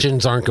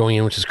 Chechens aren't going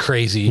in, which is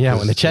crazy. Yeah,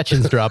 when the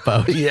Chechens drop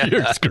out,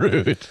 you're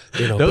screwed.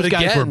 Those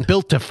guys were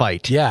built to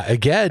fight. Yeah,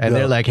 again. And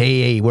they're like,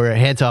 hey, we're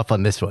hands off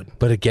on this one.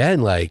 But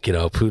again, like,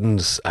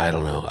 Putin's, I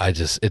don't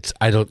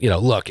know.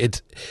 Look,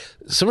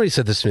 somebody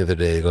said this to me the other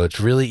day. They go,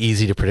 it's really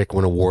easy to predict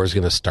when a war is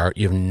going to start.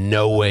 You have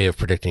no way of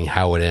predicting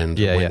how it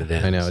ends or when it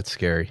ends. I know. It's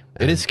scary.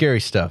 It is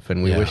scary stuff,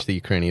 and we wish the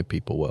Ukrainian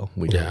people well.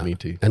 We don't need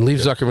to. And leave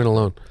Zuckerman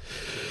alone.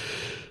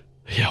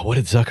 Yeah, what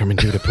did Zuckerman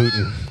do to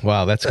Putin?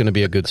 Wow, that's going to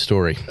be a good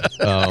story.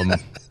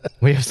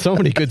 We have so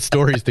many good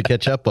stories to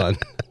catch up on.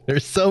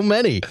 There's so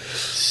many.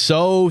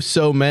 So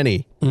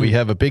many. We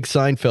have a big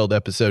Seinfeld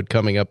episode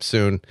coming up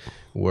soon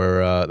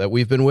where that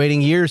we've been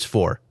waiting years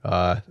for.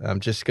 I'm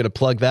just going to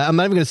plug that. I'm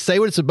not even going to say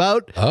what it's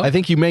about. I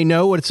think you may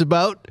know what it's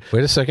about.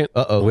 Wait a second.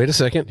 Uh-oh. Wait a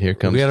second. Here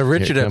comes. We got a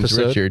Richard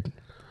episode.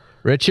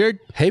 Richard?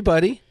 Hey,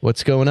 buddy.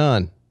 What's going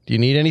on? Do you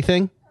need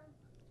anything?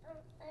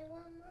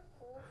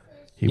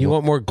 You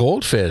want more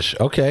goldfish?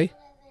 Okay.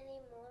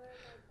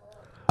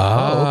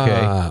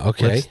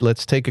 Okay.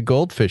 Let's take a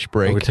goldfish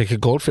break. We'll take a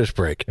goldfish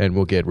break. And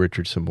we'll get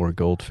Richard some more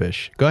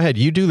goldfish. Go ahead.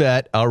 You do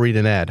that. I'll read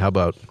an ad. How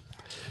about?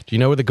 Do you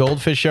know where the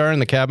goldfish are in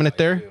the cabinet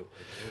there?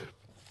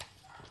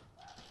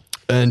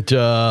 And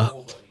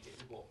so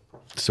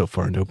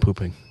far, no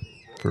pooping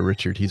for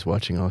Richard. He's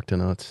watching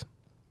Octonauts.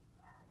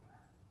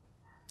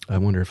 I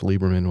wonder if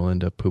Lieberman will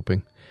end up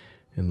pooping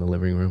in the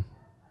living room.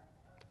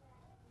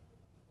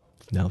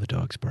 Now the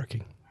dog's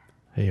barking.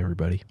 Hey,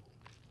 everybody.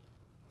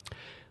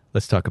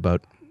 Let's talk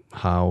about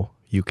how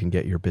you can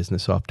get your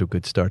business off to a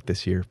good start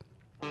this year.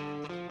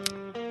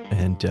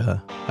 And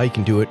how you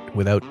can do it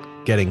without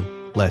getting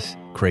less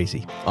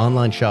crazy.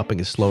 Online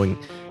shopping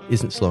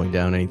isn't slowing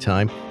down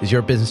anytime. Is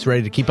your business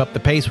ready to keep up the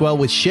pace? Well,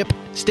 with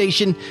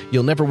ShipStation,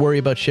 you'll never worry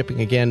about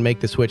shipping again. Make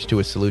the switch to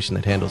a solution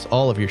that handles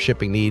all of your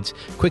shipping needs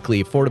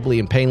quickly, affordably,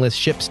 and painless.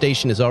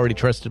 ShipStation is already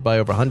trusted by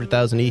over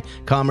 100,000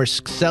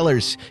 e-commerce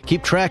sellers.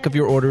 Keep track of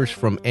your orders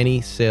from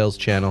any sales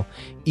channel.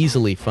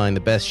 Easily find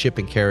the best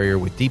shipping carrier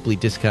with deeply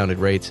discounted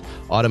rates.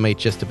 Automate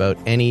just about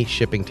any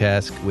shipping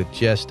task with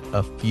just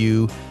a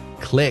few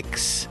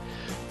clicks.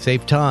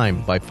 Save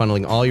time by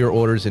funneling all your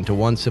orders into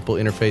one simple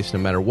interface no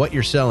matter what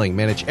you're selling.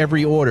 Manage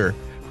every order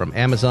from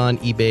Amazon,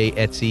 eBay,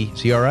 Etsy.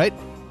 Is he all right?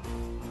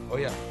 Oh,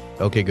 yeah.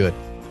 Okay, good.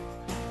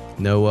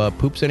 No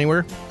poops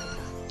anywhere?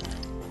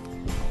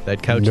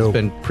 That couch has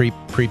been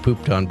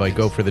pre-pooped on by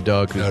Gopher the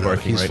dog who's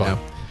barking right fine.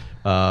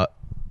 now.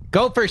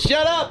 Gopher,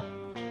 shut up!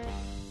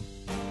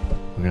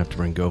 We're going to have to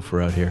bring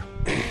Gopher out here.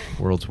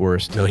 World's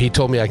worst. No, he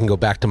told me I can go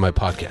back to my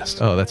podcast.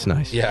 Oh, that's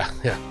nice. Yeah.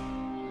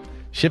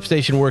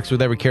 ShipStation works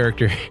with every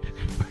character,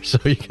 so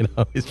you can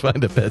always find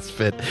the best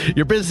fit.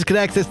 Your business can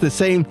access the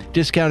same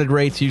discounted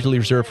rates usually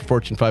reserved for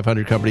Fortune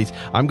 500 companies.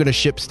 I'm going to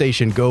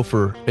ShipStation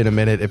Gopher in a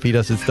minute if he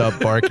doesn't stop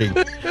barking.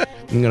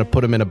 I'm going to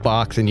put him in a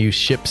box and use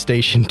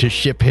ShipStation to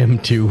ship him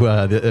to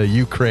the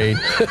Ukraine,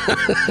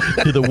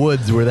 to the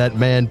woods where that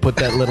man put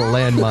that little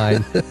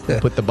landmine,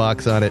 put the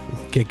box on it.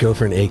 Get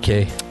Gopher an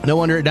AK. No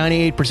wonder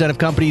 98% of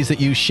companies that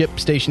use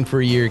ShipStation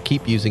for a year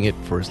keep using it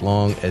for as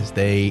long as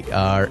they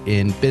are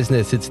in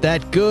business. It's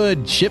that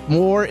good. Ship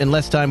more in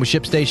less time with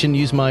ShipStation.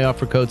 Use my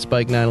offer code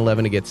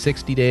SPIKE911 to get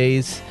 60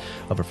 days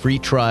of a free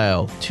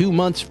trial. 2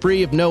 months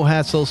free of no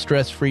hassle,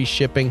 stress-free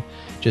shipping.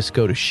 Just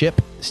go to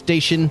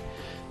ShipStation.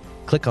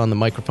 Click on the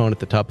microphone at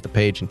the top of the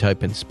page and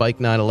type in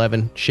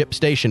SPIKE911.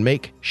 ShipStation.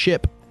 Make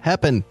ship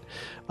happen.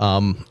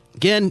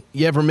 Again,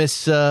 you ever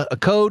miss a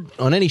code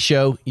on any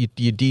show, you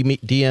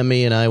DM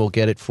me and I will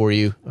get it for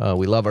you.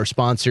 We love our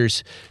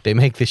sponsors. They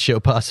make this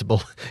show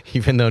possible,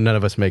 even though none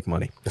of us make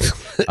money.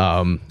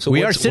 I'm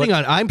sitting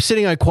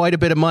on quite a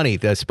bit of money,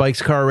 the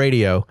Spike's Car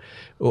Radio,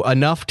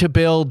 enough to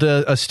build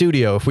a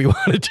studio if we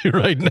wanted to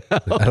right now.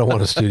 I don't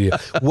want a studio.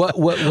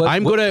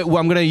 I'm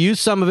gonna use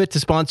some of it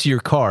to sponsor your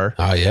car.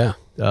 Oh, yeah.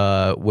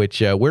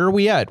 Where are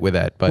we at with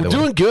that, by the way?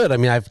 We're doing good. I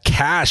mean, I've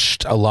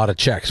cashed a lot of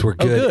checks. We're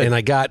good. And I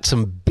got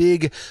some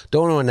big,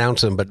 don't want to announce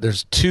them, but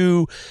there's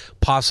 2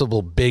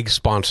 possible big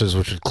sponsors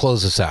which would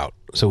close us out.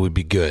 So we'd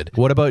be good.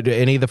 What about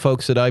any of the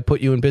folks that I put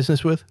you in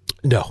business with?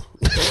 No.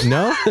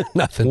 No?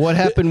 Nothing. What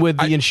happened with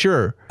the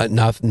insurer?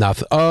 Nothing.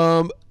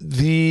 Nothing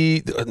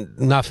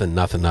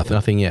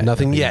yet.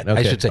 Nothing yet, okay.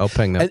 I should say. I'll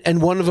ping them.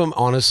 And one of them,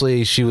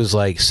 honestly, she was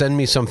like, send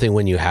me something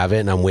when you have it,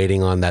 and I'm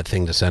waiting on that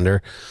thing to send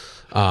her.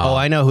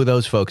 I know who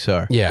those folks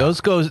are. Yeah.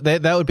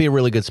 That would be a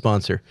really good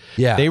sponsor.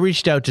 Yeah. They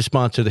reached out to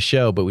sponsor the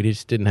show, but we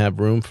just didn't have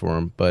room for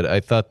them. But I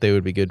thought they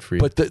would be good for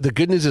you. But the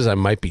good news is I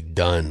might be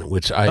done,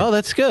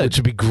 that's good. Which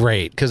would be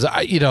great, because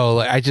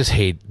I just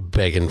hate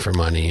begging for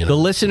money. The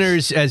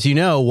listeners, as you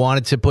know,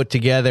 wanted to put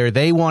together,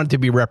 they wanted to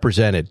be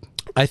represented.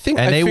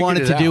 They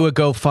wanted to do a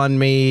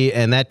GoFundMe,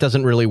 and that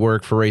doesn't really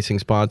work for racing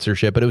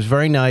sponsorship. But it was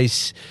very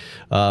nice.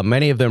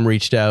 Many of them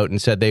reached out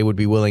and said they would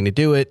be willing to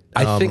do it.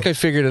 I think I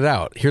figured it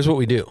out. Here's what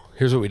we do.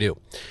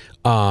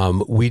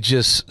 We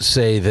just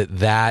say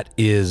that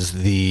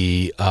is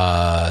the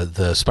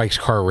Spike's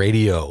Car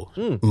Radio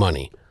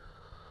money.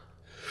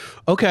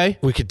 Okay.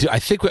 We could do. I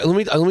think. Let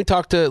me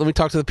talk to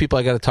the people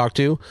I got to talk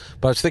to.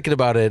 But I was thinking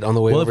about it on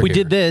the way. Well, over if we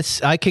here. did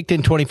this, I kicked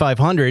in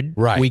 $2,500.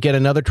 Right. We get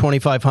another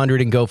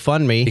 $2,500 in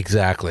GoFundMe.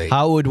 Exactly.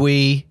 How would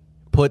we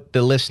put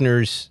the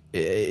listeners?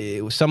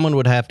 Someone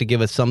would have to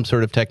give us some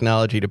sort of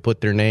technology to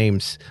put their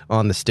names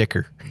on the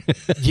sticker.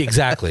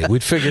 Exactly.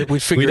 We'd figure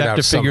We'd it have out.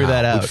 to figure somehow.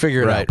 that out. We'd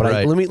figure it Right, out. But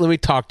right. let me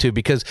talk to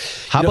because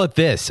How about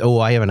this? Oh,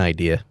 I have an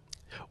idea.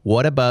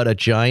 What about a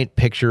giant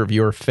picture of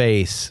your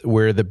face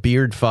where the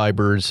beard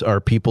fibers are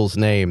people's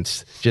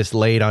names just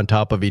laid on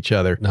top of each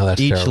other? No,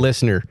 that's each terrible.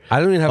 listener. I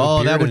don't even have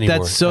a beard anymore.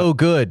 That's so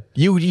good.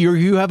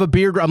 You have a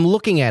beard. I'm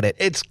looking at it.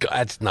 It's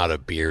not a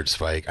beard,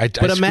 Spike.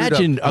 But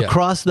imagine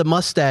across the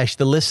mustache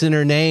the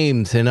listener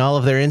names and all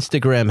of their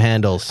Instagram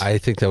handles. I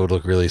think that would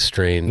look really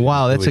strange.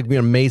 Wow, that's an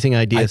amazing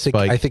idea,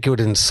 Spike. I think it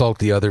would insult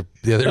the other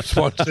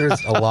sponsors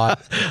a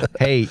lot.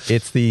 Hey,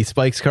 it's the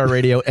Spike's Car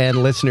Radio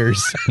and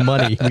listeners'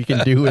 money. We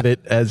can do with it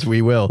as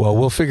we will. Well,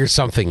 we'll figure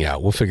something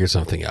out.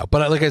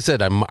 But like I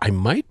said, I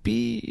might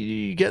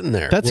be getting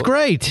there. That's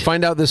great.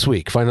 Find out this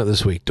week.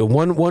 The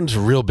one's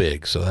real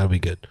big, so that'll be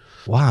good.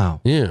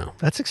 Wow. Yeah,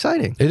 That's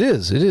exciting. it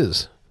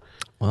is.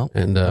 Well,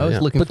 And I was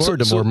looking But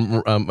forward to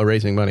more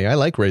raising money. I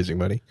like raising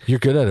money. You're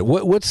good at it.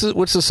 What's the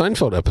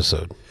Seinfeld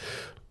episode?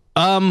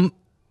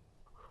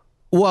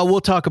 Well,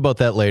 we'll talk about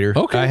that later.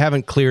 Okay. I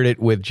haven't cleared it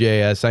with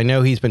JS. I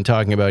know he's been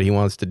talking about he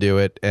wants to do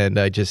it, and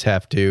I just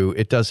have to.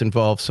 It does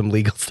involve some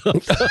legal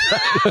stuff.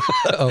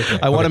 Okay.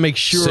 I want to make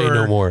sure Say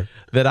no more.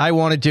 that I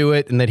want to do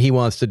it and that he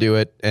wants to do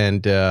it,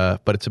 and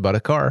but it's about a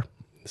car,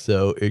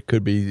 so it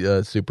could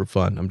be super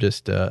fun.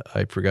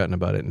 I've forgotten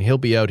about it, and he'll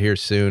be out here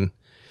soon.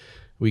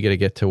 We got to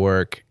get to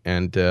work,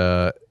 and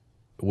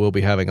we'll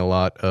be having a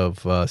lot of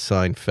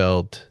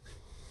Seinfeld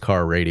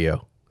car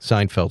radio.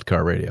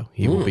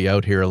 He will be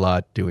out here a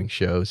lot doing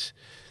shows.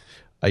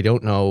 I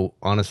don't know,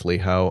 honestly,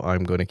 how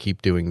I'm going to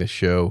keep doing this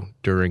show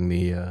during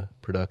the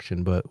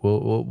production, but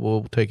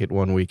we'll take it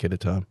 1 week at a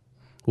time.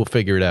 We'll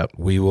figure it out.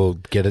 We will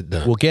get it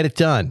done. We'll get it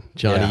done.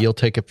 Johnny, Yeah. you'll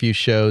take a few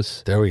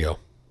shows. There we go.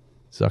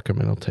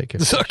 Zuckerman will take it.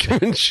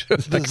 Zuckerman show.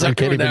 The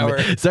Zuckerman hour.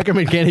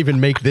 Zuckerman can't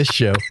even make this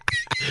show.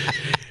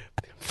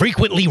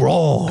 Frequently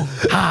wrong.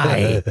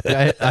 Hi.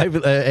 I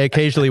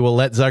occasionally will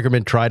let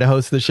Zuckerman try to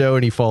host the show,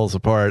 and he falls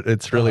apart.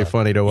 It's really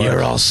funny to watch.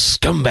 You're all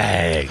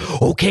scumbag.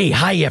 Okay,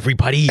 hi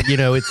everybody.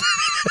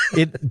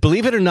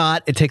 Believe it or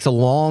not, it takes a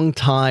long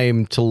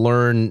time to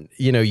learn.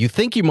 You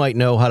think you might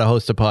know how to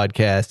host a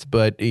podcast,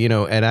 but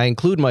and I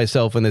include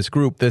myself in this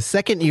group. The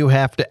second you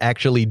have to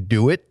actually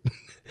do it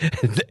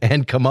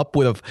and come up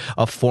with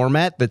a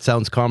format that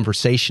sounds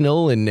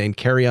conversational and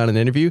carry on an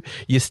interview,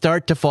 you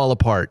start to fall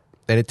apart.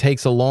 And it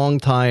takes a long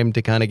time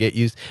to kind of get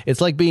used.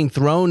 It's like being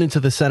thrown into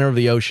the center of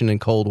the ocean in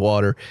cold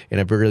water in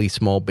a really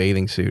small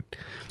bathing suit,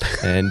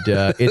 and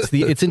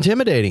it's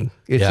intimidating.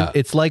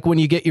 It's like when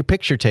you get your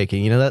picture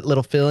taken. That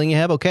little feeling you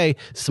have. Okay,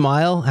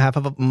 smile.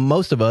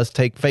 Most of us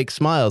take fake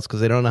smiles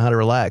because they don't know how to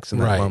relax in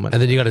that moment.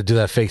 And then you got to do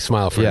that fake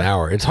smile for an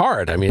hour. It's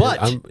hard. I mean,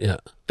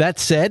 That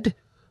said,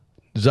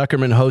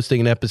 Zuckerman hosting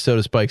an episode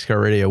of Spike's Car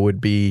Radio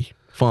would be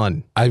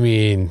fun. I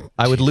mean,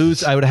 I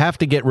would have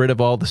to get rid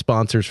of all the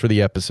sponsors for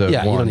the episode.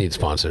 Yeah, you don't need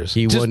sponsors.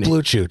 Just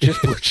Blue Chew.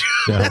 Just Blue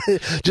Chew.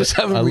 Just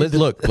have them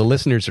look, the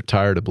listeners are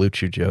tired of Blue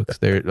Chew jokes.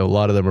 A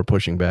lot of them are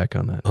pushing back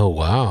on that. Oh,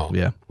 wow.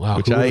 Yeah. Wow.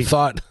 Which Who would have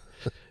thought?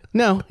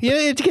 No,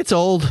 it gets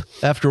old.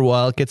 After a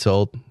while, it gets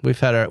old. We've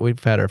had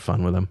our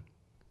fun with them.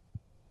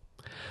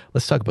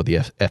 Let's talk about the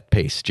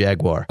F-Pace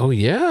Jaguar. Oh,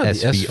 yeah.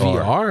 SVR. The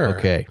SVR.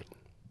 Okay.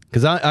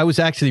 Because I was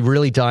actually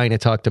really dying to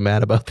talk to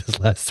Matt about this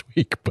last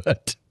week,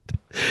 but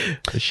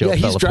the show fell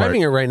he's apart.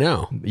 driving it right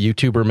now.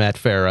 YouTuber Matt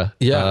Farah.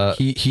 Yeah,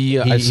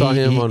 I saw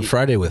him on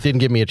Friday with didn't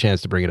give me a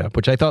chance to bring it up,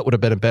 which I thought would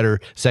have been a better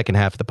second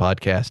half of the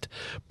podcast.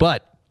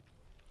 But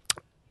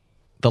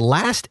the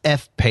last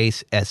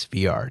F-Pace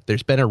SVR,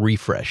 there's been a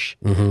refresh.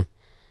 Mm-hmm.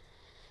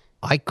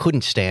 I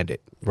couldn't stand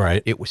it.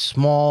 Right. It was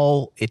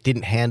small. It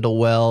didn't handle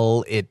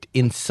well. It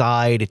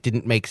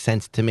didn't make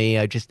sense to me.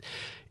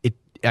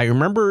 I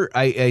remember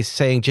I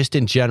saying just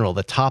in general,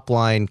 the top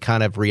line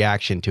kind of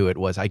reaction to it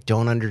was, I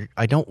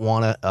don't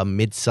want a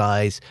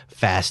mid-size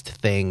fast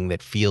thing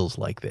that feels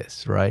like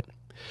this, right?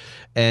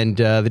 And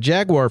the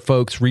Jaguar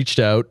folks reached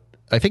out,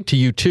 I think to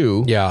you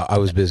too. Yeah, I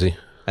was busy.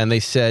 And they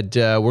said,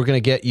 we're going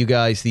to get you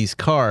guys these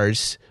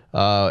cars.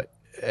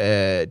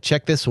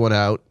 Check this one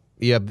out.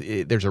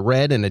 There's a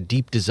red and a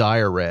deep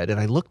desire red. And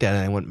I looked at it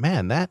and I went,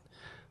 man, that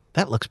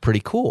looks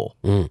pretty cool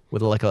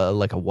with like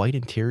a white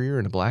interior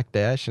and a black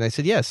dash. And I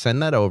said, yeah,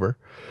 send that over.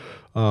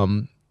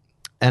 And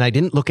I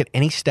didn't look at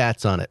any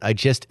stats on it. I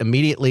just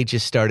immediately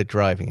started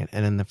driving it.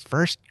 And in the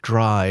first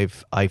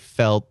drive, I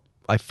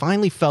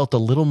finally felt a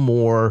little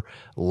more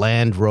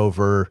Land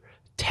Rover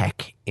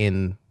tech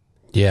in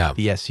the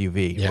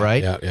SUV,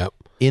 right? Yeah.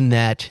 In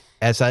that,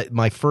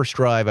 my first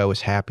drive, I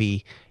was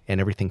happy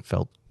and everything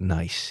felt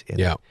nice.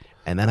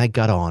 And then I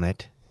got on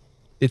it.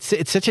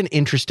 It's such an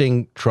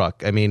interesting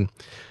truck. I mean,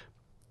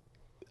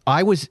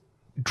 I was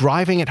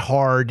driving it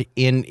hard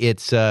in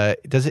its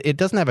it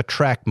doesn't have a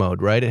track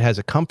mode, right? It has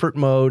a comfort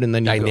mode and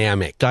then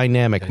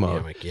dynamic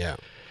mode. Yeah.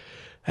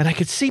 And I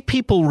could see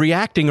people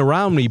reacting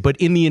around me, but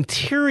in the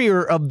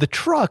interior of the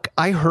truck,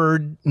 I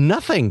heard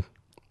nothing.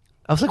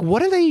 I was like,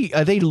 what are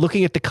they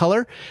looking at the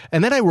color?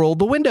 And then I rolled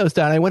the windows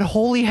down. I went,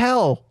 holy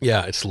hell.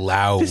 Yeah, it's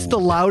loud. This is the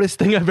loudest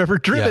thing I've ever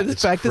driven. Yeah, In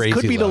fact, this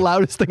could be the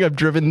loudest thing I've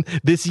driven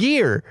this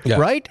year,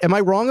 right? Am I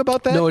wrong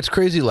about that? No, it's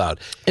crazy loud.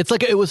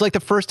 It was like the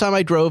first time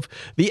I drove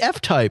the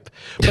F-Type.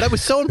 But I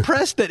was so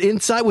impressed that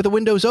inside with the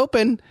windows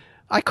open,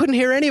 I couldn't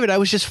hear any of it. I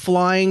was just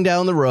flying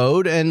down the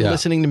road and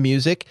listening to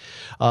music.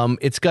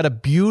 It's got a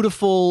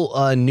beautiful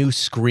new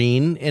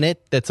screen in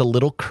it that's a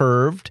little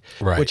curved,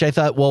 which I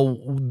thought, well,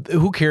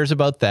 who cares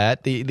about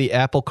that? The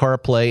Apple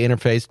CarPlay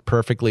interfaced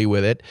perfectly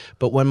with it.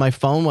 But when my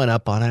phone went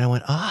up on it, I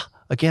went,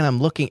 again, I'm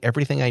looking.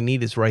 Everything I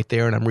need is right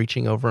there, and I'm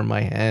reaching over in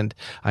my hand.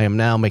 I am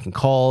now making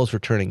calls,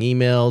 returning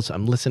emails.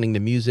 I'm listening to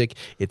music.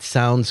 It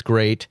sounds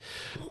great.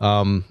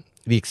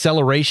 The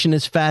acceleration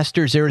is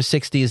faster. 0 to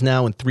 60 is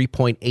now in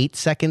 3.8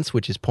 seconds,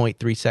 which is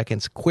 0.3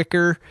 seconds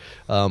quicker.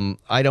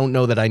 I don't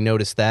know that I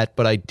noticed that,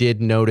 but I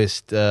did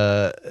notice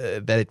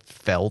that it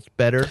felt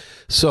better.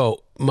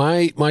 So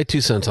my 2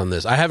 cents on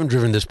this. I haven't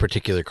driven this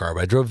particular car,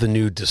 but I drove the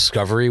new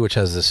Discovery, which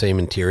has the same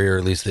interior, or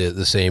at least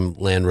the same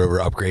Land Rover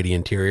upgraded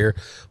interior.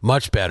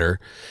 Much better.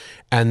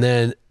 And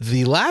then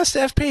the last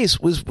F-Pace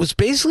was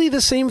basically the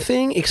same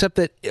thing, except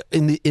that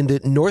in the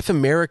North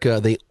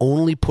America, they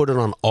only put it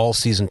on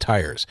all-season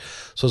tires.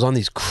 So it was on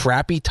these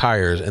crappy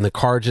tires, and the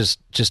car just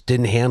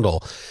didn't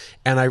handle.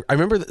 And I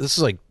remember this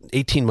is like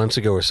 18 months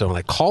ago or so, and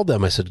I called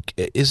them. I said,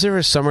 is there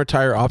a summer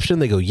tire option?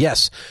 They go,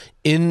 yes,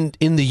 in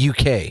the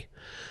UK.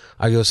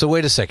 I go, so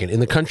wait a second.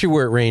 In the country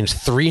where it rains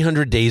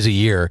 300 days a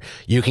year,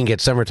 you can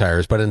get summer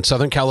tires. But in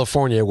Southern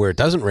California, where it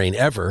doesn't rain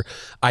ever,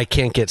 I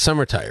can't get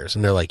summer tires.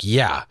 And they're like,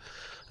 yeah.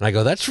 And I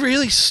go, that's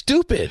really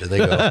stupid. And they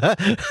go,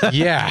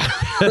 yeah.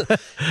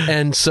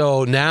 And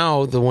so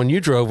now the one you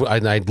drove,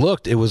 I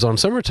looked, it was on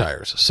summer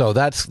tires. So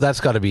that's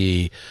got to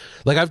be,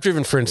 like I've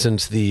driven, for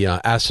instance, the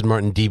Aston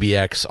Martin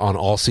DBX on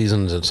all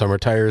seasons and summer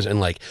tires, and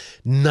like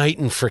night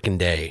and frickin'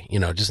 day,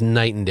 just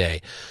night and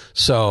day.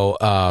 So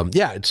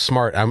it's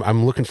smart.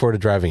 I'm looking forward to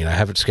driving it. I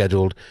have it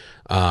scheduled.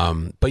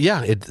 But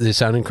yeah, it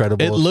sounded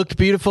incredible. It looked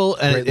beautiful,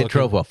 and it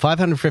drove well.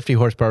 550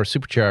 horsepower,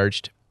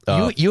 supercharged.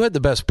 You had the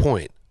best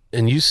point.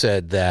 And you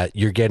said that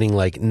you're getting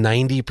like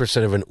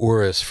 90% of an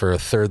Urus for a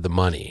third the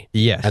money.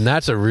 Yes. And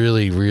that's a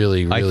really,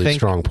 really, really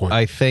strong point.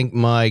 I think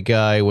my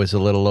guy was a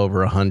little over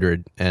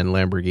 100, and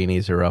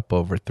Lamborghinis are up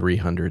over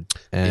 300.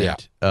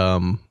 And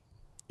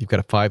you've got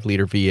a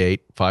 5-liter V8,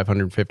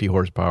 550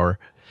 horsepower.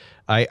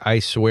 I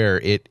swear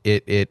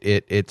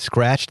it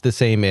scratched the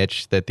same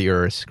itch that the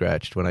Urus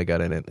scratched when I got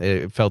in it.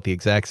 It felt the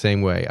exact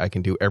same way. I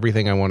can do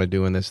everything I want to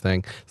do in this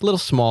thing. It's a little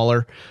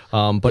smaller,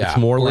 but it's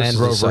more Land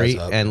Rover-y,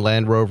 and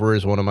Land Rover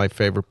is one of my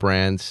favorite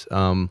brands.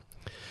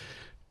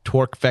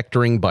 Torque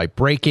vectoring by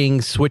braking,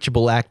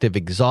 switchable active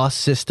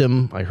exhaust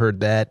system. I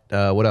heard that.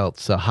 What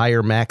else? A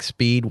higher max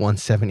speed,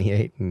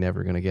 178.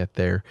 Never going to get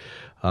there.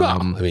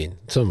 Some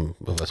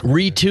of us.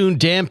 Retuned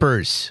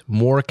dampers,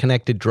 more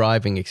connected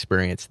driving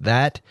experience.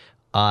 That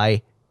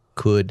I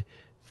could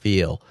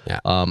feel. Yeah.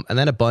 And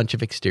then a bunch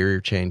of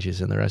exterior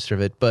changes and the rest of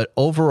it. But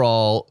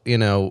overall,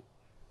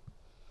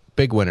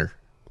 big winner.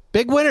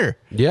 Big winner.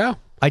 Yeah.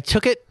 I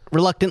took it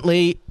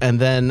reluctantly,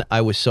 and then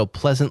I was so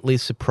pleasantly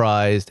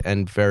surprised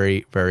and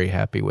very, very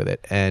happy with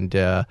it. And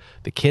the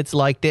kids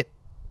liked it.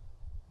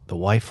 The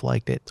wife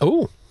liked it.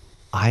 Oh.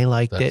 I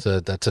liked it.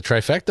 That's a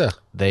trifecta.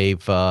 They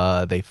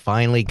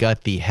finally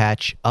got the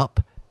hatch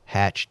up,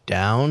 hatch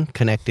down,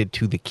 connected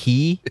to the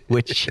key,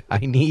 which I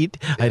need.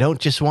 I don't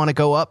just want to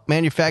go up,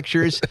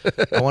 manufacturers.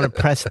 I want to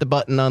press the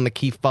button on the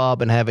key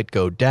fob and have it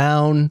go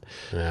down.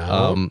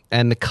 Yeah.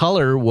 And the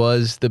color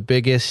was the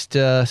biggest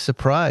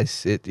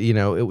surprise. It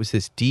was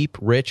this deep,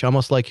 rich,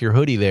 almost like your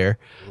hoodie there,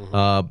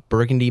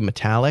 burgundy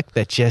metallic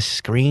that just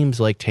screams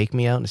like, take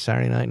me out on a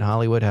Saturday night in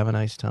Hollywood, have a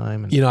nice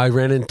time. And, I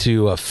ran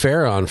into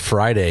Farrah on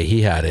Friday.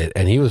 He had it,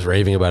 and he was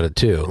raving about it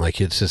too. Like,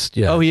 it's just,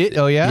 yeah. Oh,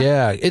 yeah?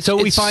 Yeah. So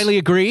we finally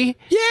agree?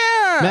 Yeah.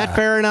 Matt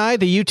Farah and I,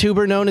 the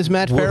YouTuber known as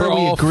Matt Farah,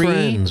 we agree.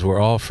 Friends. We're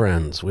all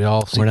friends. We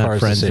all see We're not cars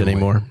friends the same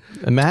anymore.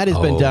 way. Matt has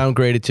been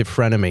downgraded to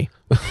frenemy.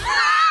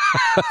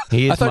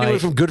 I thought he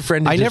went from good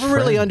friend to I just never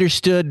really friend.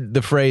 understood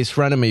the phrase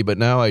frenemy, but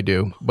now I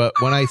do. But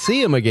when I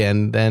see him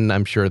again, then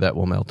I'm sure that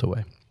will melt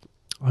away.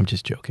 I'm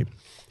just joking.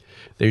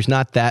 There's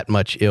not that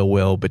much ill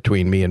will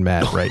between me and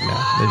Matt right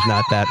now. There's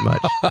not that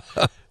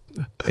much.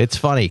 It's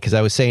funny because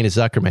I was saying to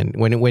Zuckerman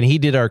when he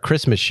did our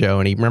Christmas show,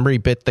 and he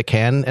bit the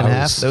can in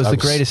half. That was the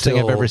greatest thing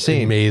I've ever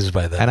seen. Amazed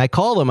by that. And I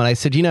called him and I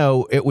said,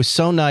 it was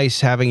so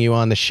nice having you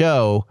on the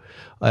show.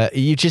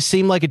 You just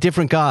seemed like a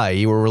different guy.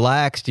 You were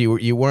relaxed.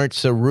 You weren't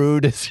so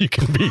rude as you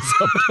can be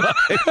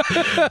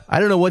sometimes. I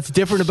don't know what's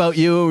different about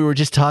you. We were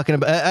just talking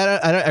about.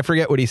 I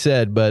forget what he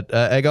said, but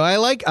I go. I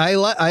like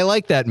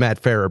that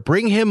Matt Farah.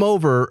 Bring him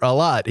over a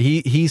lot.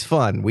 He's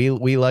fun.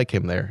 We like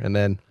him there. And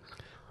then,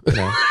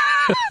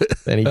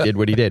 then he did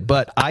what he did.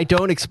 But I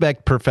don't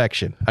expect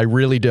perfection. I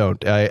really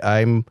don't.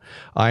 I'm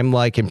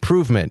like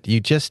improvement.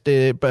 You just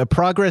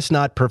progress,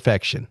 not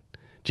perfection.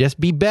 Just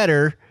be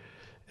better,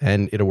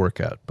 and it'll work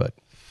out. But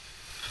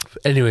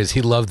Anyways,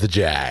 he loved the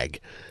Jag.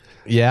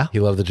 Yeah? He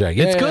loved the Jag.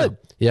 It's good.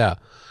 Yeah.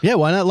 Yeah,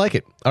 why not like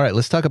it? All right,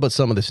 let's talk about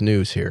some of this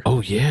news here.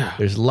 Oh, yeah.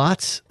 There's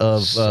lots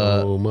of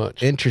So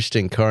much.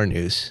 interesting car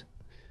news.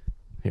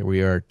 Here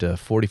we are at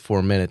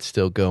 44 minutes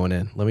still going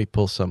in. Let me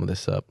pull some of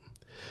this up.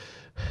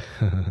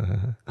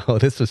 Oh,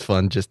 this was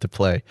fun just to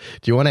play.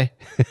 Do you want to?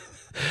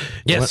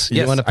 Yes.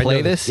 You want to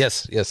play this?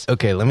 Yes.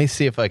 Okay, let me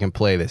see if I can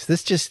play this.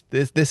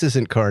 This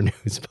isn't car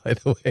news, by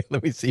the way.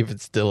 Let me see if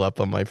it's still up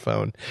on my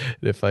phone,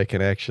 if I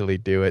can actually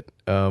do it.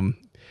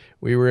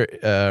 We were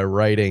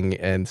writing,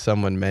 and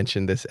someone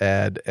mentioned this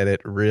ad, and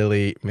it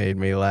really made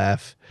me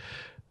laugh.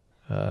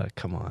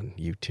 Come on,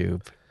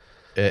 YouTube.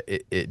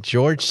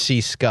 George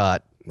C.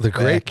 Scott. The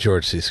great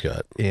George C.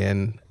 Scott.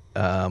 In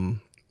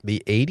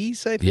the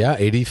 80s, I think? Yeah,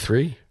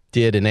 83.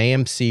 Did an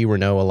AMC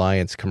Renault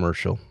Alliance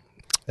commercial.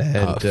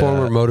 And,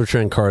 former Motor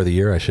Trend Car of the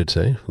Year, I should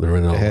say. The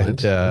Renault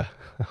Alliance. And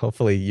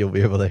hopefully you'll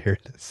be able to hear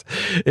this.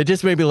 It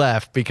just made me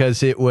laugh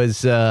because it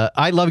was,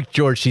 I love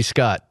George C.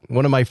 Scott,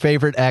 one of my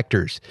favorite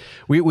actors.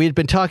 We had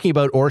been talking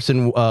about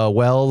Orson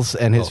Welles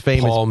and his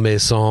famous Paul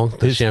Masson,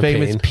 the his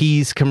champagne. famous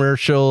peas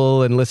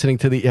commercial, and listening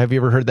to have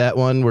you ever heard that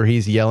one where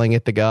he's yelling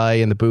at the guy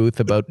in the booth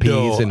about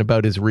peas and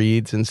about his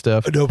reeds and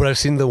stuff? No, but I've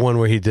seen the one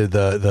where he did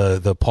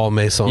the Paul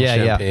Masson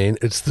champagne.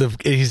 Yeah.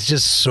 He's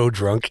just so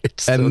drunk.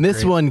 And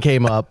this one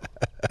came up,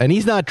 and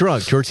he's not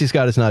drunk. George C.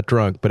 Scott is not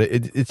drunk, but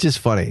it's just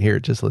funny. Here,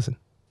 just listen.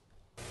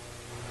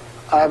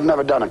 I've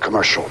never done a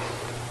commercial,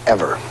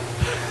 ever.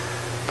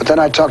 But then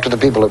I talked to the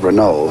people at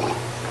Renault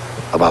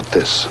about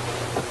this.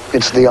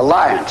 It's the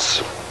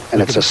Alliance,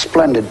 and it's a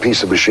splendid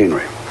piece of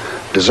machinery.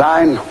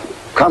 Design,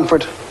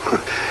 comfort,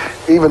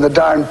 even the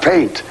darn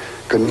paint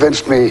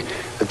convinced me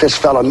that this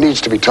fellow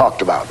needs to be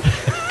talked about.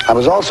 I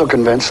was also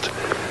convinced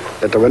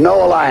that the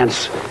Renault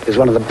Alliance is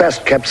one of the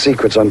best kept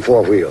secrets on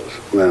four wheels.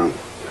 Well,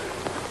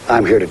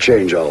 I'm here to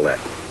change all that.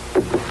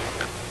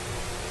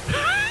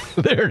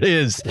 There it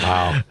is.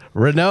 Wow.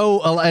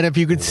 Renault, and if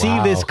you could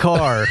see this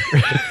car.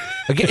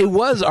 Again, it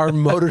was our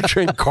Motor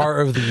Trend Car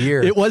of the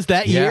Year. It was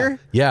that year?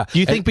 Yeah. Do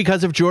you think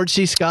because of George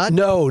C. Scott?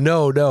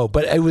 No.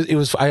 But it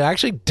was. I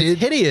actually did.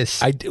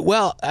 Hideous. I tracked.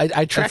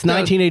 That's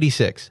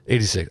 1986.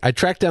 86. I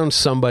tracked down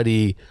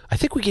somebody. I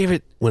think we gave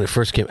it when it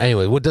first came.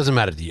 Anyway, what doesn't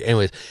matter to you.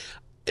 Anyways,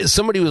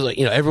 somebody was like,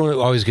 everyone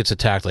always gets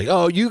attacked. Like,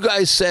 oh, you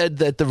guys said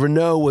that the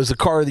Renault was the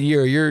car of the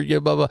year.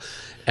 You're blah blah.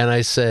 And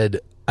I said,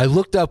 I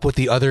looked up what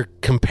the other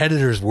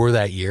competitors were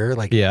that year.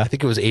 Like, I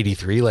think it was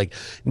 83. Like,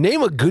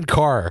 name a good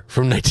car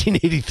from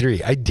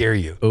 1983. I dare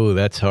you. Oh,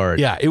 that's hard.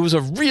 Yeah, it was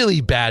a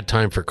really bad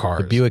time for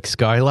cars. The Buick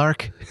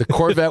Skylark? The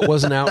Corvette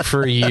wasn't out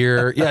for a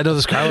year. Yeah, no,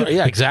 the Skylark.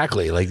 Yeah,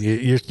 exactly. Like,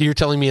 you're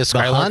telling me a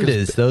Skylark. The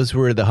Hondas, those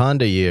were the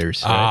Honda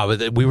years. Right?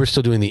 But we were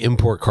still doing the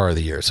import car of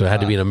the year. So it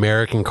had to be an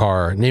American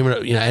car. Name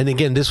it, and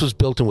again, this was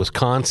built in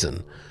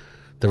Wisconsin.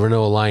 The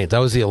Renault Alliance. That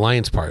was the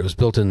Alliance part. It was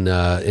built in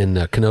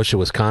Kenosha,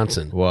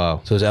 Wisconsin.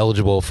 Wow. So it was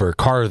eligible for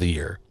Car of the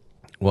Year.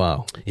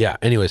 Wow. Yeah.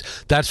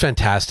 Anyways, that's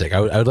fantastic.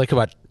 I would like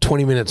about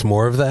 20 minutes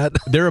more of that.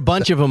 There are a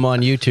bunch of them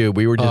on YouTube.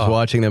 We were just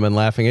watching them and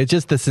laughing. It's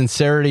just the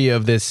sincerity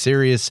of this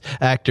serious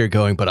actor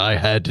going, but I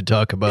had to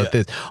talk about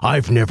this.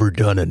 I've never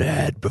done an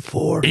ad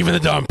before. Even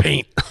the darn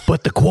paint.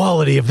 But the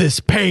quality of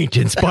this paint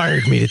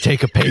inspired me to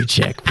take a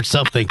paycheck for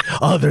something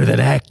other than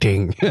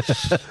acting.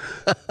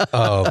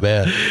 Oh,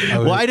 man.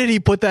 Why did he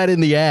put that in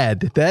the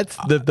ad? That's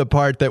the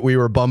part that we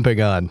were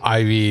bumping on.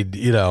 I mean,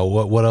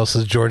 what else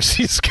is George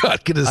C.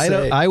 Scott going to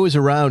say? I was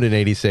around in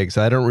 86.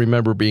 I don't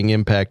remember being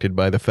impacted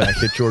by the fact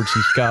that George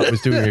C. Scott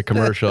was doing a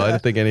commercial. I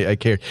don't think I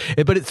cared.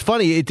 But it's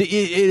funny. It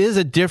is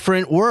a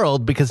different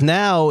world because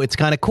now it's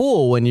kind of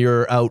cool when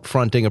you're out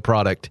fronting a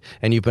product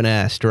and you've been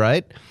asked,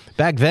 right?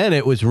 Back then,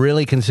 it was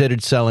really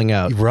considered selling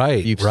out.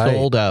 Right. You've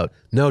sold out.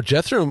 No,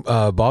 Jethro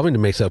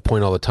Bovington makes that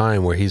point all the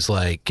time where he's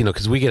like,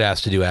 because we get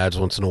asked to do ads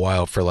once in a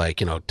while for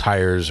like,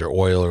 tires or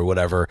oil or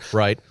whatever.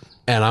 Right.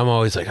 And I'm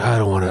always like, I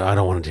don't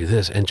want to do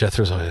this. And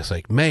Jethro's always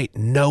like, mate,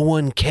 no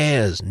one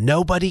cares.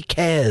 Nobody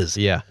cares.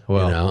 Yeah.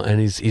 Well, and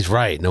he's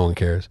right. No one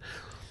cares.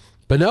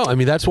 But no, I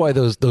mean, that's why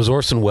those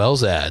Orson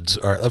Welles ads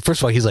are,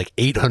 first of all, he's like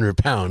 800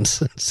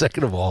 pounds.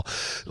 Second of all,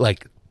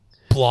 like,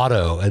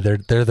 blotto, and they're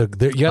you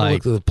gotta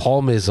look at the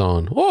Paul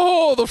Maison.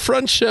 Oh, the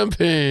French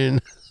champagne.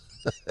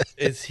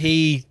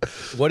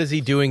 What is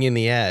he doing in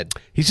the ad?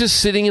 He's just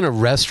sitting in a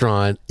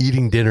restaurant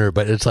eating dinner,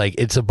 but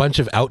it's a bunch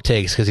of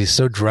outtakes because he's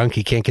so drunk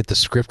he can't get the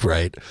script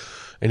right.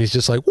 And he's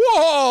just like,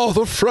 whoa,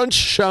 the French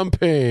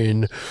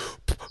champagne.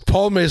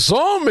 Paul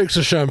Maison makes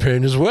a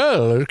champagne as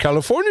well,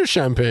 California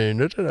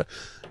champagne.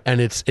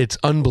 And it's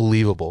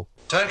unbelievable.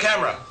 Turn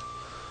camera.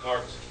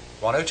 Marked.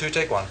 102,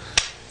 take one.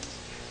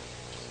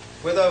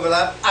 With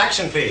overlap,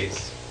 action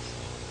please.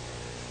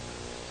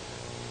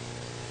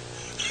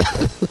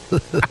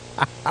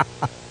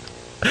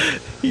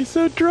 He's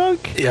so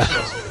drunk. Yeah.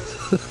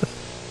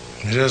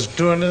 You just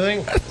do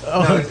anything?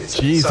 Oh, no,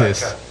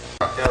 Jesus.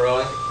 Camera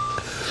rolling.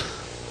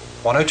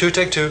 102,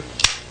 take two.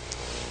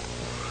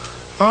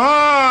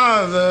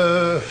 Ah,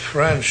 the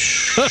French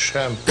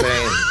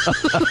champagne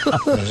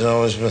has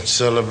always been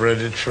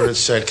celebrated for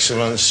its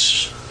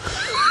excellence.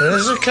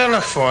 There's a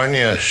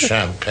California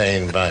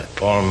champagne by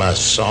Paul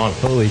Masson,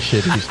 Holy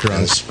shit, he's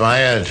drunk.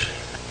 inspired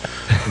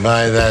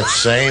by that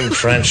same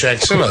French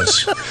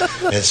excellence.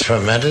 It's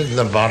fermented in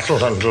the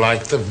bottle, and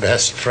like the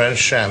best French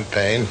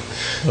champagne,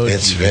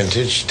 it's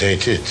vintage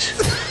dated.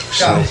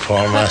 So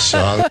Paul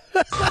Masson.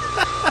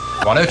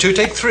 102,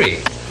 take 3.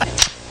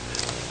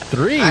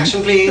 3?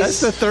 Action, please.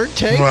 That's the third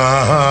take?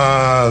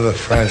 The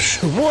French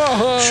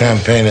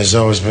champagne has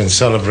always been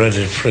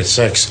celebrated for its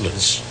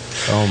excellence.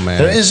 Oh,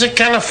 man. There is a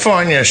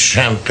California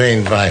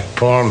champagne by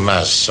Paul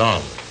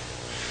Masson,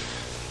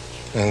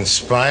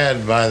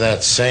 inspired by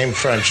that same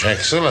French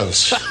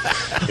excellence.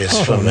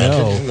 It's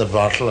fermented in the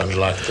bottle, and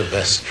like the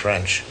best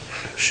French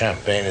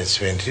champagne, it's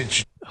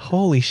vintage.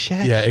 Holy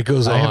shit. Yeah, it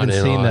goes on. I haven't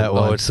and seen on. that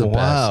one. Oh, it's the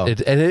Wow.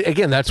 best.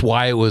 Again, that's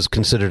why it was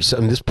considered. I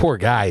mean, this poor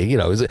guy,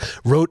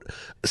 wrote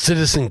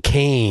Citizen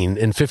Kane,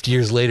 and 50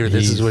 years later,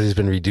 this is what he's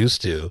been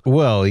reduced to.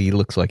 Well, he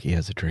looks like he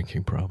has a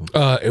drinking problem.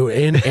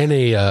 And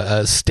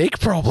a steak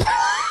problem.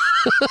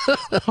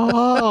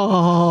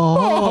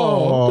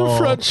 Oh, the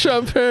French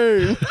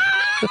champagne.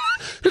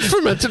 It's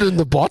fermented in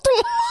the bottle.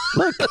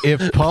 Look,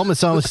 if Paul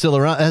Masson was still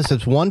around, that's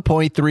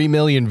 1.3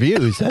 million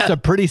views. That's a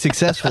pretty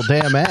successful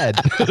damn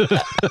ad.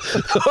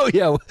 Oh,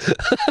 yeah.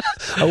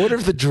 I wonder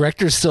if the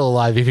director's still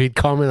alive, if he'd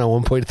comment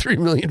on 1.3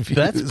 million views.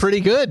 That's pretty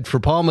good for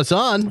Paul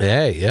Masson.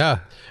 Hey, yeah.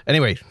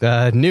 Anyway,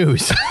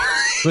 news.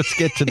 Let's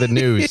get to the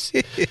news.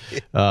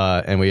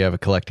 And we have a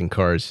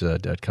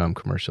collectingcars.com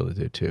commercial to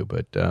do too.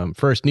 But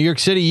first, New York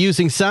City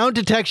using sound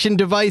detection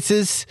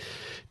devices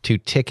to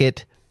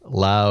ticket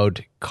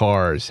loud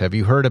cars. Have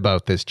you heard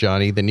about this,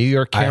 Johnny? The New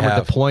York camera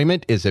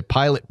deployment is a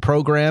pilot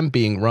program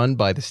being run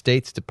by the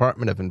state's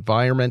Department of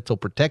Environmental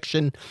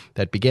Protection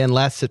that began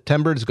last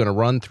September. It's going to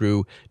run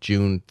through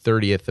June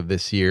 30th of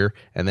this year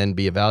and then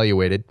be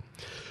evaluated.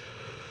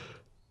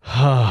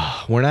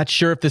 We're not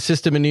sure if the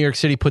system in New York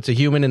City puts a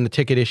human in the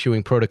ticket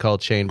issuing protocol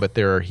chain, but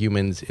there are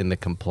humans in the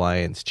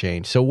compliance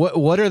chain. So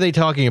what are they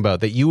talking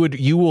about? That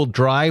you will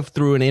drive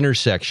through an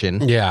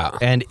intersection. Yeah.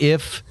 And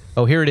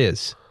here it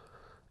is.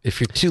 If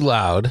you're too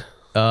loud.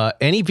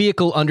 Any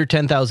vehicle under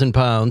 10,000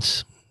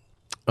 pounds,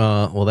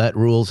 well, that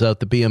rules out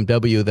the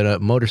BMW,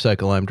 that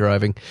motorcycle I'm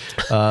driving,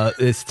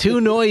 is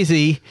too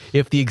noisy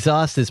if the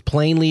exhaust is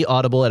plainly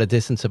audible at a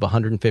distance of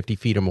 150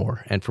 feet or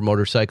more. And for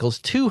motorcycles,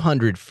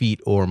 200 feet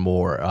or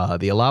more.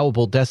 The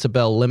allowable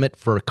decibel limit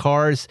for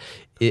cars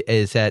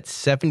is at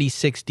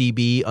 76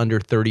 dB under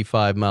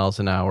 35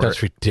 miles an hour.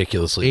 That's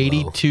ridiculously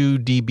 82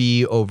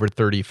 dB over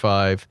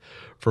 35.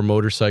 For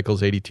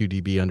motorcycles, 82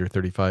 dB under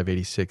 35,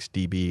 86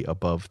 dB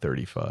above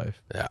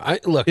 35. Yeah,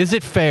 look. Is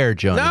it fair,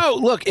 Johnny? No,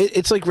 look,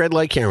 it's like red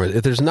light cameras.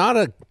 If there's not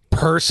a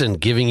person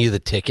giving you the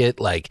ticket,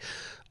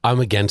 I'm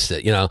against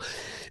it.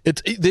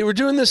 They were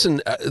doing this,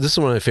 and this is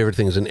one of my favorite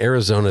things. In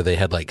Arizona, they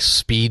had like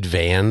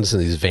vans,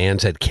 and these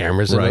vans had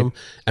cameras in them,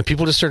 and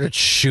people just started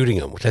shooting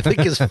them, which I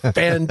think is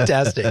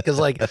fantastic. Because,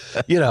 I'm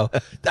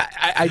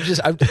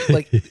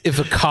like, if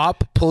a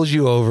cop pulls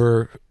you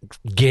over,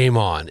 game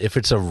on. If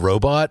it's a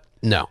robot,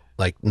 no.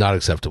 Not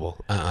acceptable.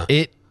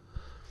 It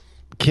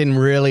can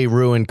really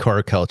ruin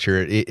car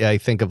culture. I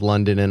think of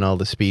London and all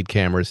the speed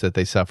cameras that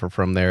they suffer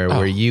from there,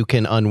 where you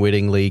can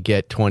unwittingly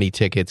get 20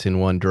 tickets in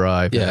one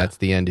drive, and that's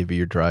the end of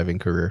your driving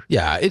career.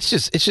 Yeah,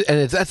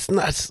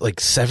 that's like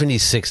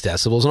 76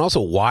 decibels. And also,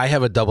 why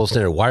have a double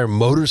standard? Why are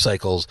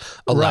motorcycles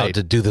allowed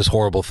to do this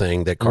horrible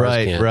thing that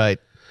cars can't? Right.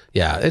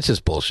 Yeah, it's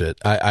just bullshit.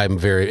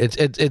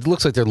 It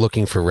looks like they're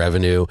looking for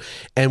revenue.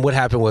 And what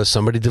happened was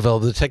somebody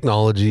developed the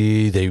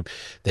technology.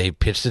 They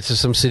pitched it to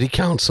some city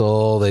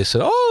council. They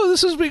said,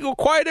 we go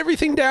quiet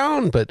everything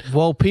down. But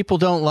people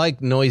don't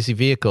like noisy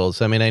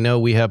vehicles. I mean, I know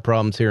we have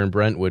problems here in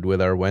Brentwood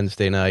with our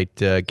Wednesday night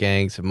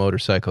gangs of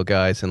motorcycle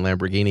guys and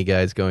Lamborghini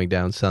guys going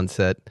down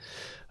Sunset.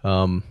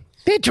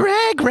 They're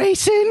drag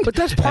racing, but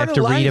that's part of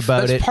life.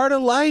 That's part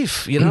of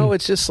life.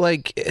 It's just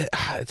like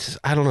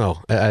I don't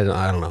know. I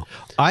don't know.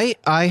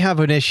 I have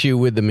an issue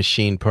with the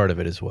machine part of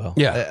it as well.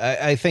 Yeah,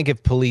 I think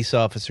if police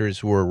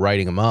officers were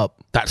writing them up,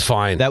 that's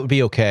fine. That would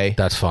be okay.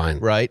 That's fine,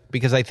 right?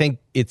 Because I think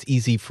it's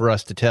easy for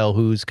us to tell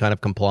who's kind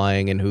of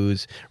complying and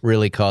who's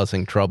really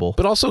causing trouble.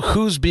 But also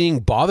who's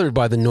being bothered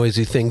by the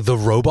noisy thing. The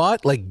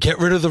robot? Get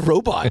rid of the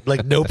robot.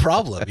 No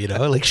problem,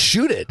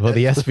 shoot it. Well,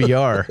 the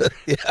SVR,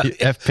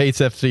 F-Pace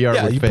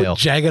SVR would fail. Put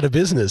Jag out of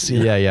business.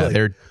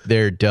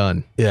 They're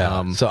done.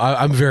 Yeah. So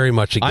I'm very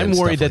much against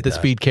I'm worried that the that.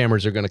 speed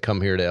cameras are going to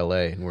come here to LA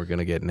and we're going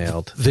to get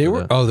nailed. They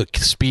were, the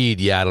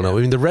speed. Yeah, I don't know.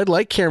 I mean, the red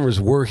light cameras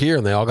were here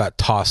and they all got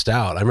tossed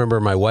out. I remember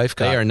my wife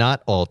got. They are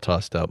not all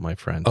tossed out, my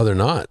friend. Oh, they're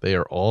not? They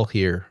are all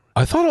here.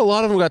 I thought a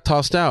lot of them got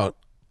tossed out.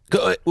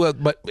 Well,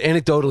 but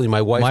anecdotally,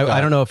 my wife. I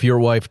don't know if your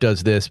wife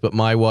does this, but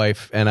my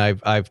wife and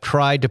I've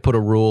tried to put a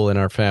rule in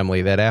our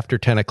family that after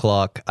 10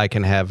 o'clock I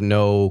can have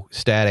no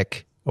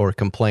static or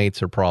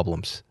complaints or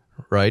problems.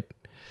 Right?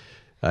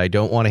 I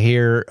don't want to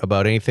hear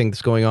about anything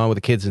that's going on with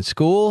the kids in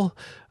school.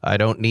 I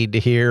don't need to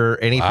hear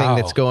anything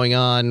that's going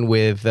on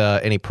with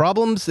any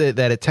problems. That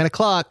at 10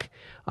 o'clock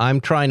I'm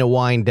trying to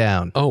wind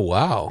down. Oh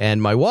wow!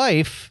 And my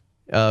wife.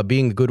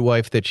 being the good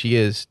wife that she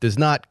is, does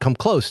not come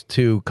close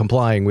to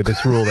complying with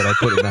this rule that I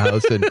put in the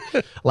house. And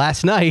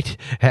last night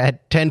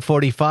at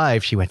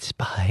 10:45, she went,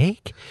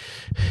 Spike?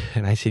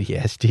 And I said,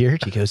 yes, dear.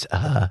 She goes,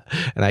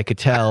 and I could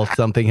tell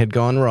something had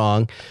gone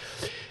wrong.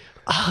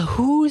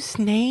 Whose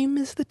name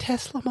is the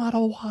Tesla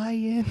Model Y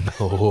in?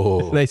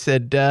 Oh. And I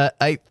said,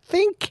 I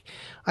think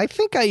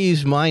I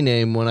used my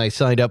name when I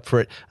signed up for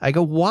it. I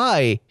go,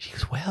 why? She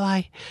goes,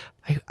 well,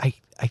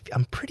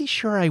 I'm pretty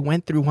sure I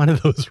went through one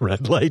of those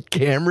red light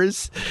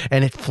cameras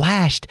and it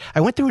flashed.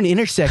 I went through an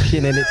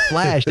intersection and it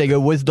flashed. I go,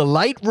 was the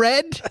light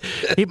red?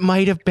 It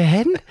might have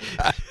been.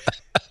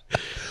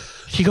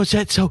 She goes,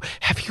 so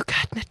have you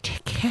gotten a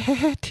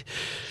ticket?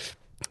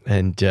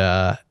 And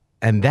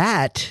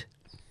that...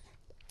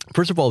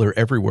 First of all, they're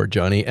everywhere,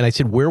 Johnny. And I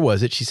said, where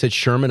was it? She said,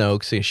 Sherman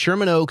Oaks.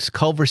 Sherman Oaks,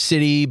 Culver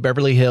City,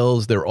 Beverly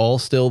Hills, they're all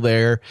still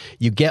there.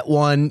 You get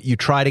one, you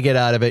try to get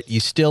out of it,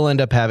 you still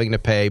end up having to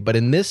pay. But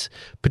in this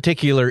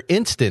particular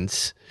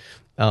instance,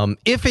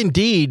 if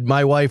indeed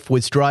my wife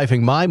was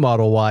driving my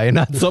Model Y and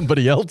not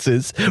somebody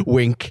else's,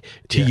 wink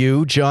to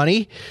you,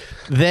 Johnny,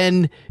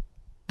 then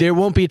there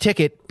won't be a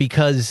ticket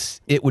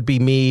because it would be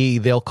me.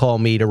 They'll call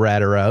me to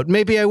rat her out.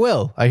 Maybe I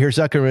will. I hear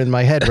Zuckerman in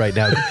my head right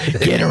now.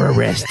 Get her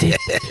arrested.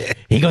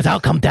 He goes,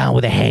 I'll come down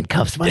with the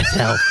handcuffs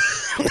myself.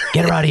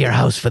 Get her out of your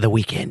house for the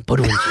weekend. Put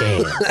her in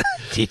jail.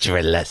 Teach her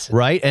a lesson.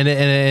 Right?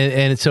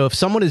 And so if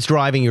someone is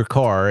driving your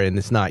car and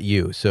it's not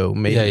you, so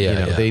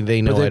maybe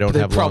they know I don't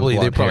have probably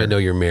long they probably hair. know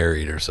you're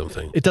married or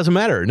something. It doesn't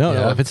matter.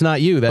 No, if it's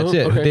not you, that's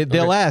it. Okay,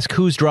 They'll ask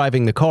who's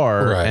driving the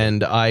car,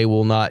 and I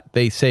will not.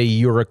 They say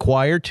you're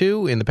required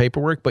to in the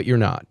paperwork, but you're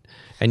not.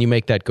 And you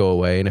make that go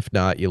away, and if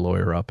not, you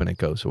lawyer up, and it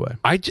goes away.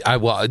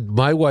 Well,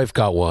 my wife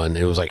got one.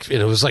 It was like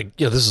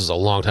this is a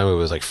long time ago. It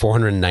was like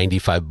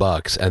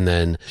 $495, and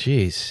then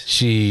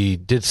she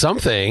did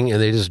something,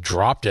 and they just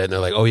dropped it, and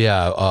they're like, oh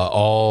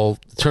yeah,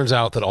 turns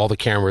out that all the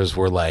cameras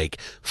were like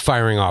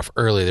firing off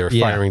early. They were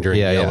firing during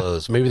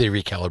yellows. Maybe they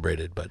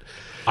recalibrated, but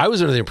I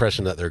was under the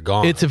impression that they're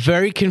gone. It's a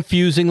very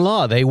confusing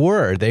law. They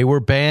were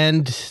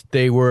banned.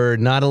 They were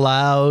not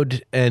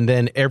allowed. And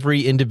then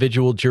every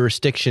individual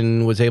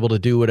jurisdiction was able to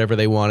do whatever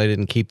they wanted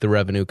and keep the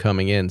revenue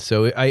coming in.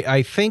 So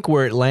I think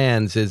where it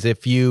lands is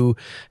if you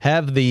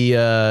have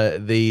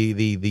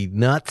the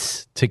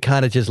nuts to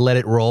kind of just let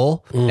it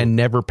roll and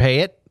never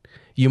pay it,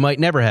 you might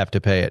never have to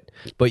pay it.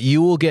 But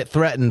you will get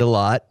threatened a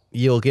lot.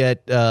 You'll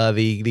get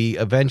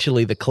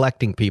eventually the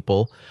collecting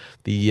people,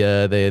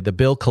 the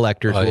bill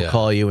collectors will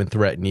call you and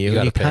threaten you.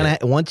 You kind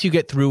of once you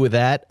get through with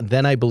that,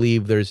 then I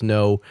believe there's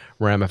no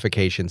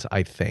ramifications.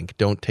 I think.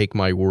 Don't take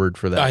my word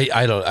for that.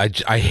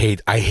 I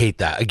hate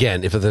that.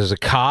 Again, if there's a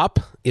cop,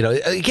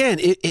 again,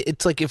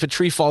 it's like if a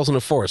tree falls in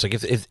a forest. Like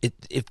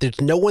if there's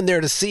no one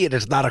there to see it,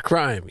 it's not a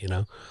crime.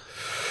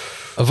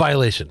 A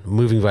violation,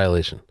 moving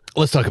violation.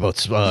 Let's talk about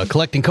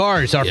collecting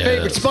cars, our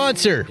favorite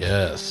sponsor.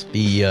 Yes.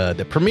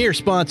 The premier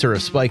sponsor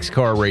of Spike's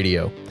Car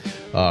Radio.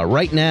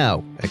 Right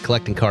now at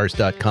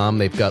collectingcars.com,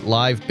 they've got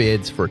live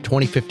bids for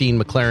 2015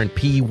 McLaren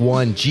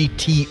P1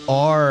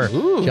 GTR.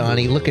 Ooh.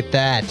 Johnny, look at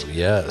that.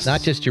 Yes.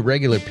 Not just your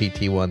regular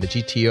PT1, the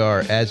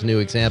GTR, as new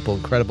example,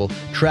 incredible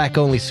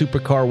track-only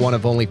supercar, one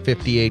of only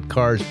 58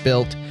 cars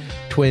built,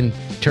 twin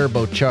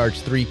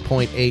turbocharged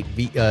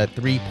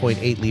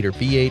 3.8 liter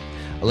V8,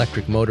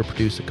 electric motor,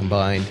 produce a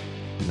combined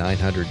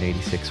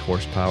 986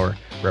 horsepower,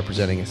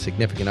 representing a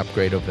significant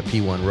upgrade over the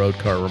P1 road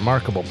car.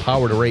 Remarkable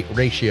power-to-rate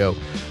ratio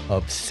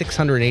of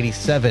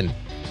 687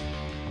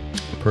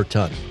 per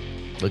ton.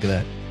 Look at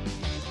that.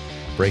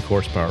 Brake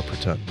horsepower per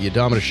ton. The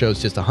odometer shows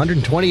just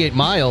 128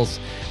 miles,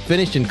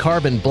 finished in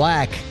carbon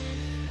black.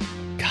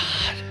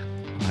 God,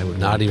 I would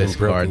not even this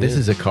car. This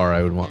is a car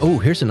I would want. Oh,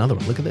 here's another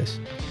one. Look at this.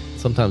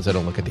 Sometimes I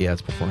don't look at the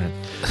ads beforehand.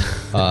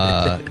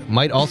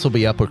 Might also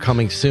be up or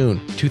coming soon.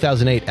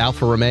 2008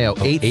 Alfa Romeo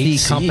 8C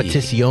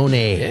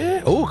Competizione.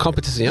 Yeah. Oh,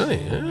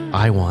 Competizione. Yeah.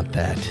 I want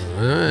that.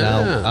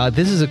 Now,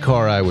 this is a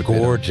car I would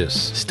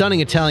gorgeous.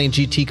 Stunning Italian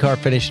GT car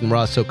finished in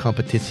Rosso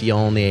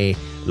Competizione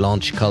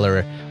launch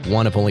color.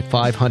 One of only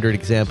 500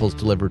 examples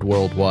delivered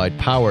worldwide.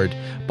 Powered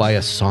by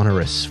a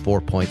sonorous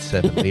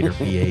 4.7 liter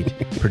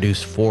V8.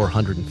 Produced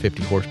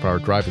 450 horsepower,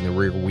 driving the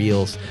rear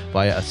wheels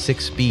via a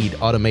 6-speed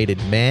automated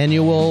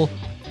manual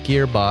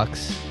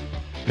gearbox.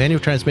 Manual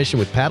transmission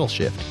with paddle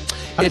shift.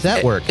 How does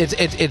that work?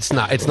 It's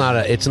not.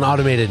 It's an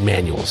automated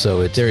manual.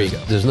 So there you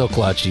go. There's no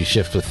clutch. You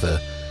shift with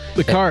the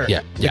car.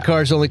 The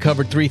car's only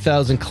covered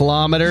 3,000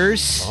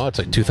 kilometers. Oh, it's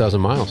like 2,000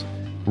 miles.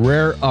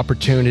 Rare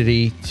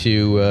opportunity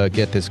to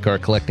get this car.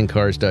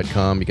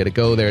 Collectingcars.com. You got to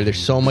go there.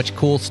 There's so much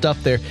cool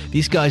stuff there.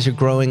 These guys are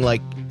growing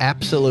like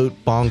absolute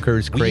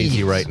bonkers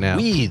crazy right now.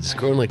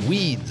 Growing like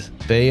weeds.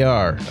 They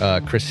are.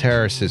 Chris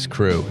Harris's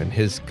crew and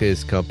his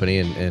company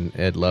and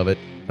Ed Lovett,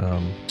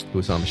 who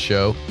was on the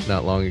show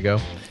not long ago.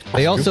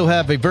 They also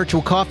have a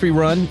virtual coffee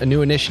run, a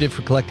new initiative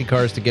for collecting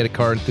cars to get a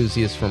car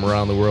enthusiasts from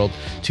around the world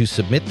to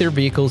submit their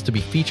vehicles to be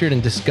featured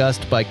and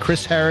discussed by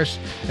Chris Harris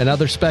and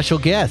other special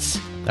guests.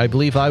 I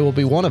believe I will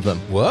be one of them.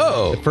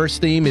 Whoa. The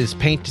first theme is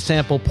Paint to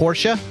Sample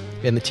Porsche,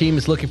 and the team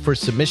is looking for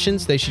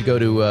submissions. They should go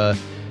to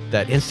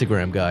that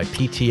Instagram guy,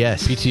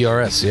 PTS.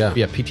 PTRS, yeah.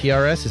 Yeah,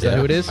 PTRS, is that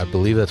who it is? I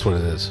believe that's what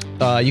it is.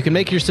 You can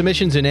make your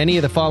submissions in any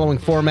of the following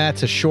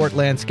formats: a short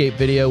landscape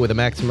video with a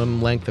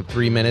maximum length of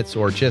 3 minutes,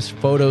 or just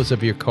photos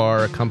of your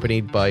car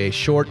accompanied by a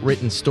short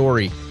written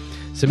story.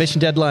 Submission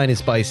deadline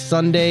is by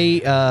Sunday,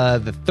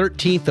 the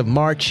 13th of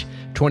March,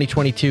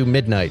 2022,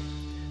 midnight.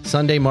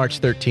 Sunday,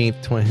 March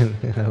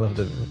 13th. I love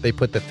that they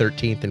put the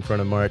 13th in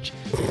front of March.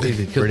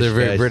 Because they're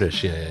very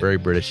British, yeah. Very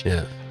British.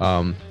 Yeah.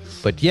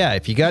 But yeah,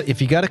 if you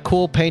got a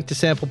cool paint to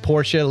sample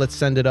Porsche, let's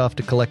send it off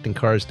to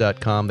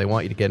collectingcars.com. They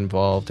want you to get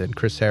involved, and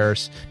Chris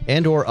Harris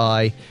and or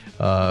I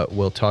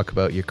will talk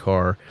about your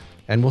car,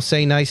 and we'll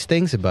say nice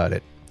things about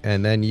it.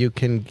 And then you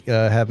can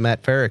have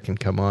Matt Farah can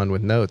come on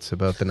with notes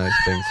about the nice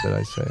things that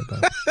I say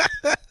about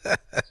it.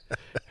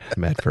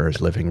 Matt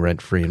Farah's living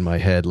rent-free in my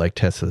head, like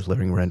Tesla's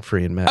living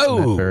rent-free in Matt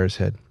Farah's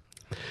head.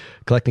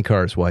 Collecting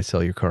Cars, why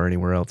sell your car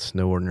anywhere else?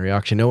 No ordinary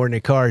auction, no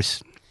ordinary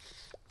cars.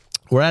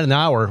 We're at an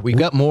hour. We've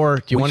got more.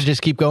 Do you want to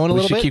just keep going a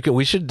little bit?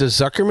 Does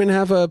Zuckerman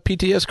have a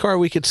PTS car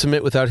we could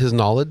submit without his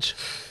knowledge?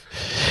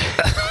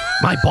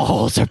 My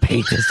balls are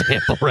paint to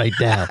sample right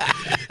now.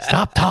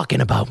 Stop talking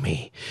about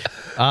me.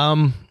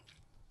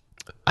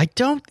 I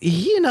don't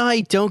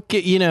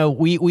get,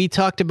 we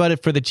talked about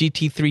it for the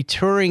GT3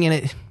 Touring,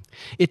 and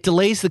it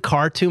delays the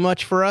car too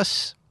much for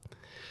us.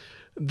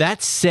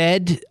 That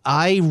said,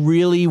 I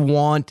really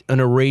want an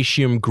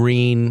Erasium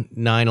green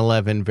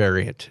 911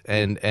 variant,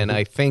 and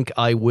I think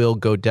I will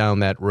go down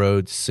that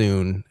road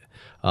soon.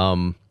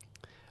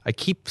 I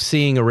keep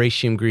seeing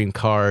Erasium green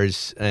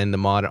cars and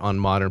on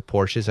modern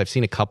Porsches. I've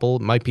seen a couple.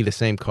 It might be the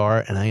same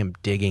car, and I am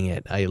digging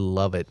it. I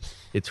love it.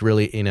 It's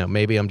really,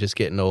 maybe I'm just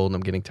getting old and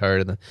I'm getting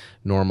tired of the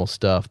normal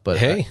stuff. But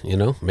hey,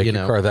 make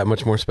your car that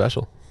much more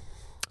special.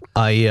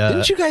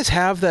 Didn't you guys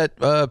have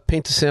that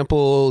paint to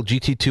sample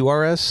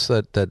GT2 RS?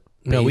 That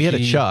no, we had a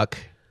Chuck.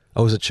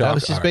 Oh, was it Chuck? That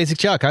was just basic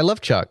Chuck. I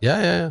love Chuck.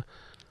 Yeah.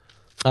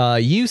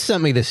 You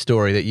sent me this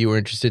story that you were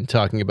interested in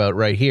talking about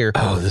right here.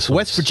 Oh, this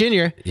West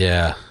Virginia.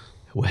 Yeah.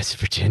 West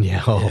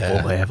Virginia. Oh,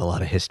 boy, I have a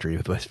lot of history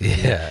with West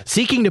Virginia. Yeah.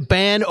 Seeking to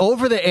ban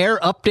over-the-air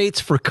updates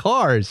for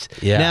cars.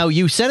 Yeah. Now,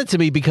 you sent it to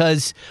me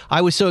because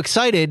I was so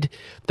excited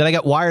that I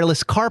got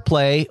wireless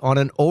CarPlay on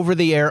an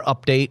over-the-air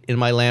update in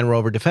my Land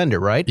Rover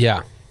Defender, right?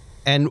 Yeah.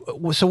 And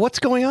so what's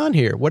going on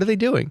here? What are they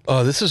doing?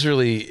 Oh, this is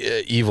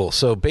really evil.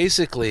 So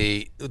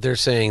basically, they're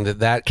saying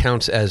that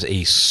counts as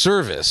a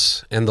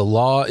service, and the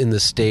law in the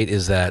state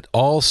is that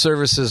all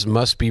services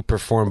must be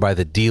performed by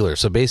the dealer.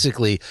 So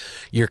basically,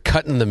 you're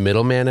cutting the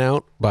middleman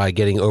out by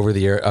getting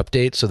over-the-air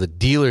updates, so the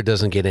dealer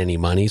doesn't get any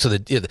money. So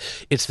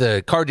it's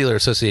the Car Dealer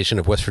Association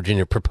of West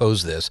Virginia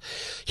proposed this.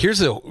 Here's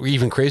the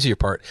even crazier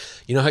part.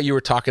 You know how you were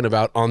talking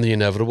about on the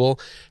inevitable,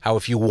 how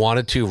if you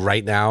wanted to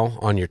right now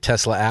on your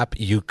Tesla app,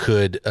 you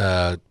could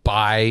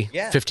buy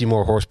 50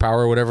 more horsepower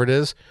or whatever it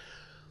is,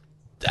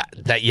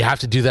 that you have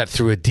to do that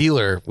through a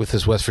dealer with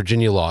this West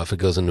Virginia law if it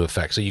goes into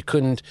effect. So you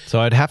couldn't. So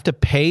I'd have to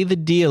pay the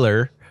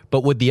dealer,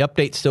 but would the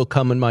update still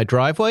come in my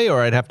driveway,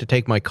 or I'd have to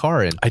take my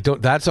car in?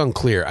 That's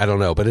unclear. I don't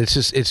know, but it's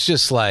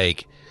just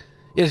like,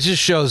 it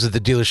just shows that the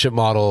dealership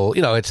model,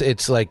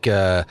 it's like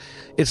they're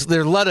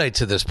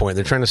Luddites at this point.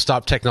 They're trying to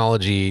stop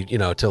technology,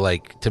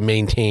 to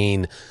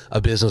maintain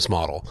a business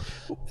model.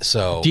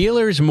 So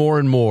dealers more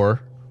and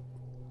more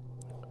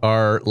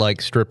are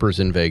like strippers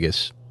in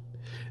Vegas.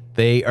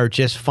 They are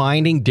just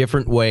finding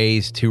different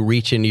ways to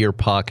reach into your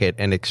pocket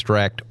and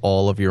extract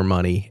all of your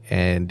money,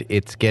 and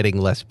it's getting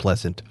less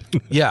pleasant.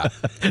 Yeah.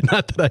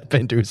 Not that I've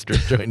been to a strip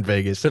joint in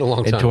Vegas. It's been a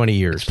long time. In 20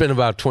 years. It's been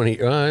about 20.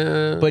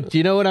 But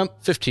you know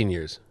what? 15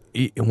 years.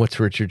 What's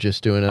Richard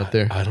just doing out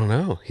there? I don't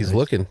know. He's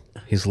looking.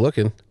 His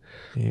leg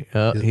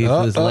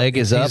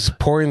is up. He's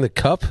pouring the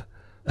cup.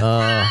 His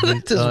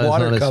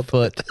water on cup. His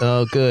foot.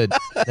 Oh, good.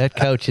 That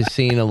couch has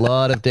seen a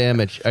lot of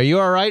damage. Are you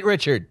all right,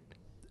 Richard?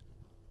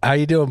 How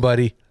you doing,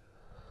 buddy?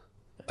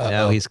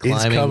 Now he's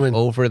climbing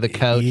over the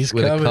couch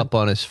with a cup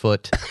on his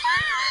foot.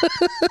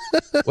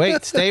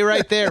 Wait, stay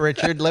right there,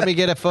 Richard. Let me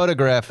get a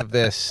photograph of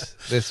this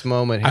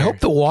moment here. I hope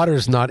the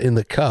water's not in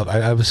the cup.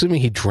 I'm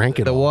assuming he drank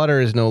it. The water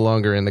is no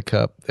longer in the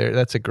cup. There,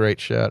 that's a great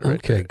shot. Right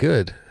okay, there.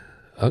 Good.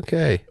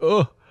 Okay.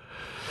 Oh.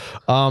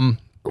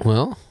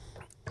 Well,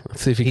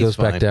 let's see if he goes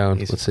back down.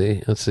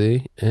 Let's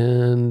see.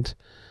 And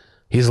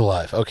he's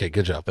alive. Okay,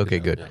 good job. Okay,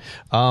 good.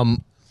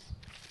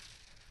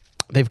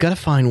 They've got to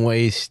find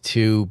ways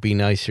to be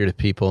nicer to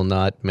people,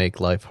 not make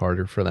life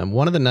harder for them.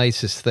 One of the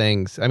nicest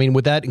things,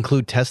 would that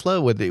include Tesla?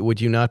 Would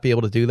you not be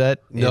able to do that?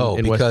 No,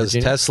 because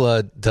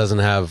Tesla doesn't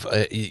have.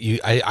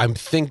 I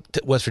think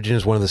West Virginia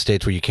is one of the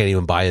states where you can't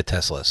even buy a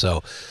Tesla.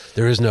 So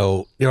there are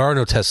no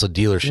Tesla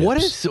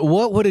dealerships.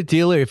 What would a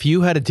dealer, if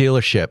you had a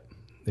dealership,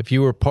 if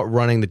you were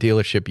running the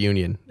dealership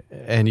union,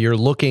 and you're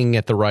looking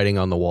at the writing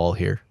on the wall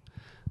here?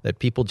 That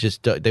people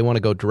just they want to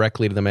go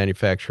directly to the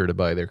manufacturer to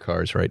buy their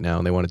cars right now,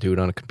 and they want to do it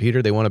on a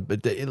computer. They want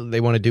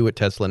to do what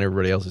Tesla and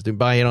everybody else is doing,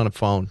 buy it on a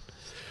phone.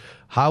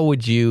 How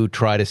would you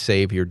try to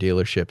save your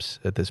dealerships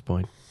at this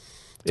point?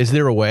 Is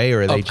there a way,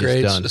 or are they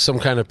upgrades, just done? some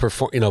kind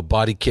of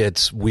body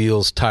kits,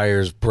 wheels,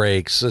 tires,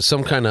 brakes,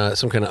 some kind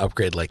of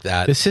upgrade like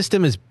that. The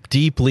system is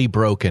deeply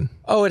broken.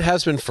 Oh, it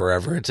has been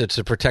forever. It's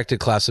a protected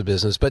class of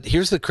business. But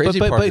here's the crazy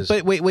part.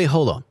 But wait,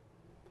 hold on.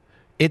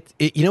 It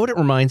you know what it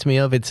reminds me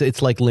of?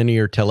 It's like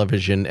linear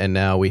television, and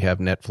now we have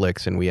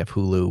Netflix and we have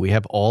Hulu. We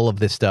have all of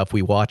this stuff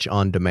we watch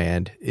on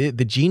demand.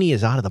 The genie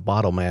is out of the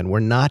bottle, man. We're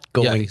not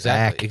going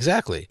back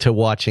to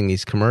watching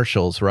these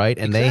commercials, right?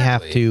 And they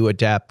have to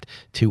adapt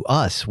to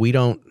us. We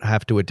don't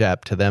have to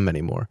adapt to them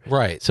anymore.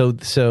 Right. So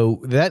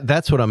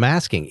that's what I'm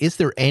asking. Is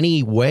there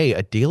any way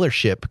a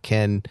dealership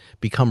can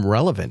become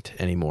relevant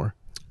anymore?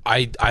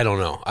 I don't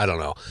know.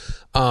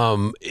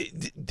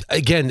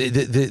 Again,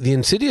 the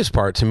insidious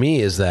part to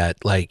me is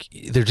that like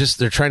they're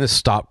trying to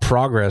stop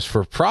progress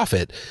for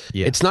profit.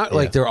 Yeah, it's not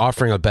like they're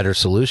offering a better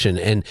solution.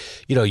 And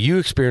you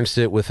experienced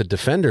it with a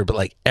Defender, but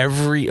like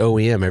every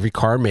OEM, every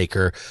car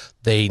maker,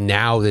 they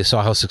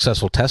saw how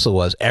successful Tesla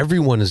was.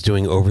 Everyone is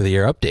doing over the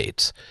air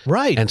updates,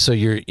 right? And so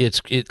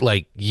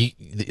like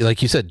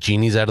you said,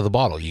 genie's out of the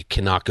bottle. You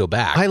cannot go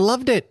back. I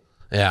loved it.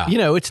 Yeah.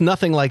 It's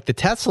nothing like the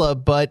Tesla,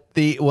 but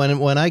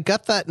when I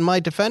got that in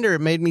my Defender,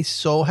 it made me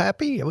so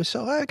happy.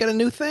 I got a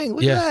new thing.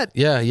 Look at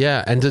that.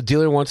 Yeah. And the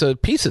dealer wants a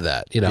piece of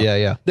that,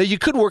 Yeah. Now, you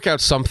could work out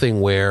something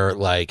where,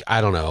 like,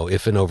 I don't know,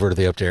 if an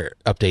over-the-air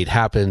update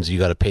happens, you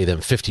got to pay them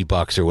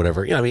 $50 or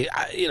whatever.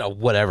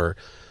 Whatever.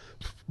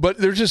 But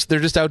they're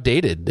just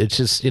outdated. It's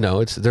just,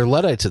 they're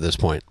Luddites at this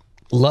point.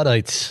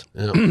 Luddites.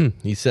 Yeah.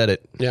 You said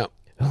it. Yeah.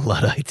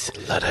 Luddites.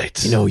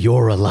 Luddites.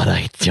 You're a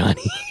Luddite,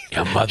 Johnny.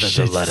 Your mother's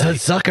a Luddite.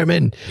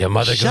 Zuckerman. Your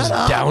mother goes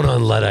down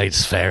on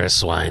Luddites, Ferris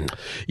swine.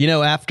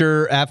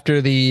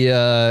 After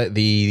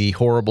the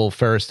horrible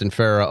Ferris and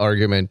Farah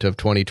argument of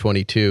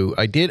 2022,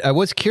 I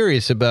was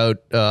curious about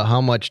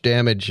how much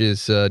damage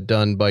is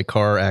done by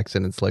car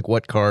accidents. Like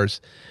what cars,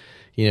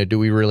 do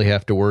we really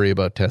have to worry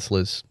about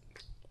Teslas?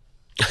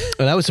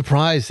 And I was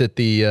surprised that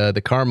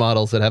the car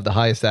models that have the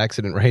highest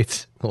accident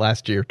rates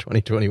last year,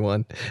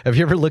 2021. Have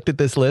you ever looked at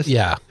this list?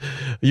 Yeah.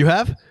 You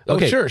have?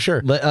 Okay. Oh,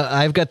 sure.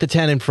 I've got the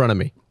 10 in front of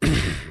me.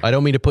 I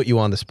don't mean to put you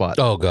on the spot.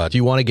 Oh, God. Do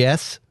you want to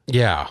guess?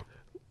 Yeah.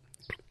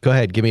 Go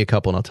ahead. Give me a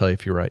couple and I'll tell you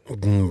if you're right.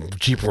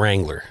 Jeep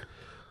Wrangler.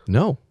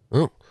 No.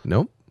 Oh.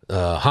 No.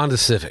 Honda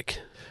Civic.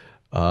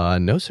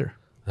 No, sir.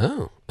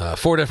 Oh.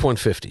 Ford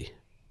F-150.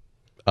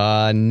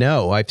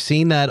 No, I've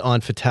seen that on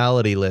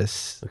fatality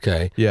lists.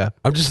 Okay. Yeah.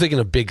 I'm just thinking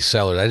of big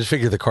sellers. I just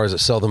figured the cars that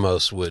sell the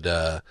most would...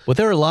 Well,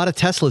 there are a lot of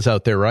Teslas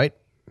out there, right?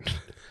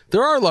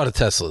 There are a lot of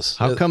Teslas.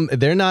 How come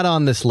they're not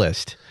on this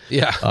list?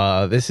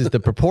 Yeah. This is the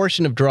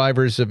proportion of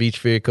drivers of each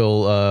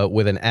vehicle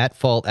with an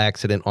at-fault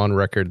accident on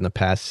record in the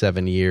past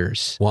 7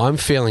 years. Well, I'm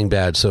failing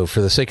bad, so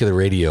for the sake of the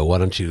radio, why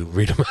don't you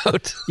read them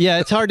out? Yeah,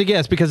 it's hard to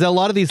guess because a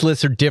lot of these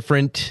lists are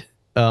different,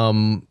 but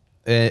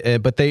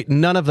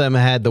none of them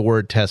had the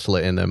word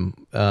Tesla in them,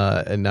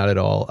 and not at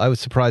all. I was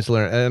surprised to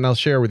learn, and I'll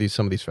share with you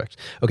some of these facts.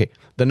 Okay,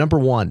 the number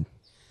one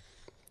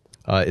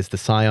is the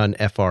Scion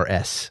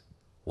FRS.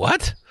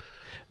 What?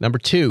 Number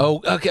two.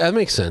 Oh, okay, that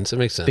makes sense.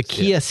 The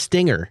Kia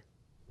Stinger.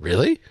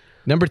 Really?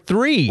 Number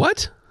three.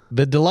 What?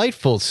 The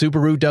delightful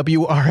Subaru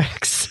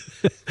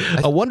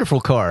WRX. A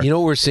wonderful car. You know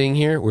what we're seeing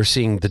here? We're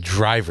seeing the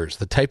drivers,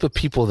 the type of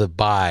people that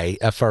buy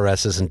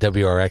FRSs and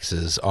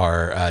WRXs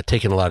are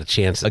taking a lot of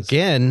chances.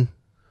 Again,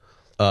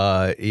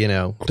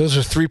 those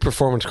are 3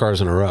 performance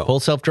cars in a row.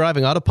 Full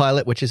self-driving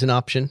autopilot, which is an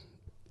option.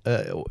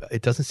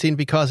 It doesn't seem to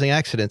be causing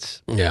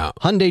accidents. Yeah.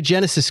 Hyundai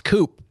Genesis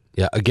Coupe.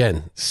 Yeah,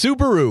 again.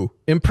 Subaru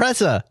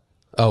Impreza.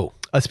 Oh.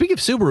 Speaking of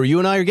Subaru, you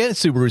and I are getting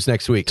Subarus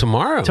next week.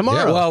 Tomorrow.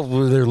 Yeah, well,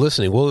 they're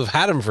listening. We'll have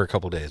had them for a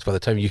couple days by the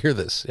time you hear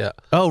this. Yeah.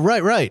 Oh,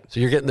 right. So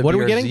you're getting the what BRZ?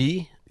 Are we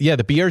getting? Yeah,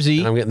 the BRZ.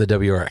 And I'm getting the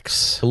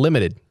WRX.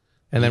 Limited.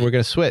 And then we're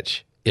going to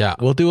switch. Yeah.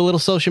 We'll do a little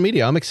social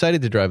media. I'm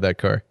excited to drive that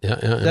car.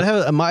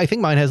 Yeah. I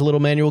think mine has a little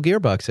manual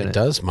gearbox in it. It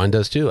does. Mine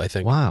does too, I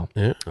think. Wow.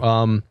 Yeah.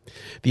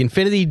 The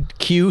Infiniti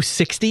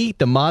Q60,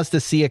 the Mazda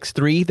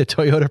CX-3, the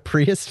Toyota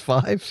Prius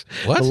 5,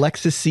 what? The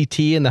Lexus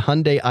CT, and the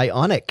Hyundai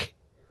Ioniq.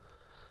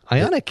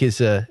 Ioniq is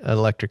an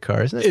electric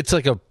car, isn't it? It's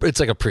like a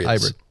Prius.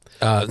 Hybrid.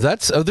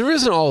 There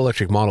is an all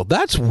electric model.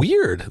 That's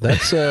weird.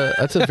 That's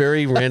a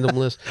very random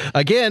list.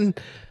 Again,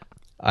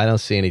 I don't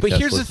see any. But Teslas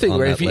here's the thing,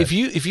 right? If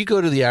you go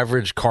to the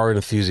average car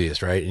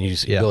enthusiast, right, and you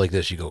go like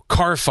this, you go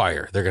car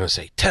fire. They're going to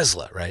say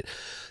Tesla, right?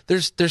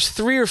 There's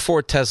 3 or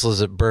 4 Teslas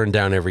that burn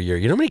down every year.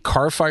 You know how many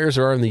car fires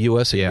there are in the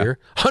U.S. a year?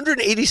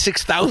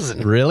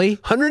 186,000. Really?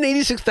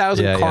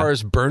 186,000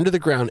 cars burn to the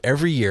ground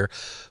every year.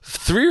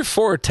 3 or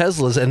 4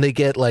 Teslas, and they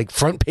get like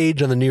front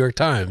page on the New York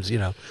Times.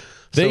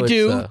 They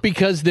do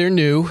because they're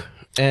new,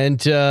 and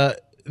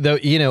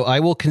though I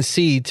will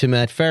concede to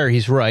Matt Farah,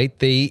 he's right.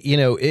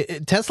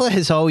 Tesla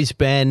has always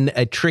been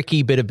a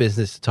tricky bit of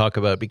business to talk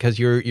about because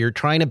you're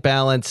trying to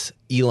balance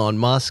Elon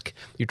Musk.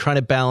 You're trying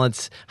to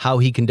balance how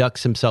he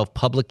conducts himself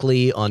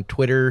publicly on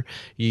Twitter.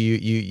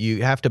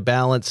 You have to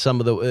balance some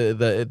of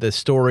the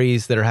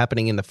stories that are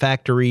happening in the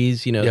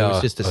factories. There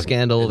was just a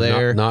scandal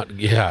there.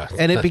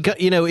 And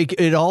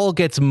it all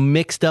gets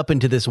mixed up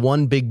into this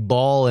one big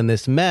ball and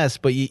this mess.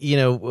 But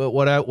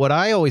what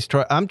I always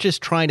try, I'm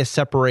just trying to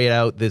separate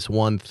out this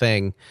one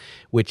thing,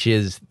 which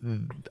is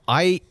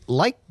I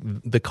like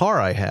the car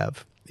I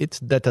have.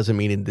 That doesn't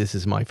mean this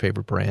is my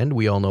favorite brand.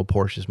 We all know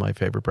Porsche is my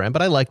favorite brand,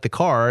 but I like the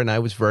car, and I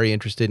was very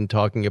interested in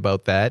talking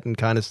about that and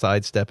kind of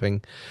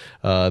sidestepping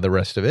the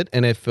rest of it.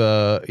 And if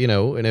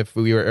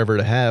we were ever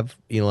to have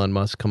Elon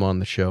Musk come on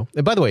the show,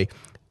 and by the way,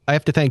 I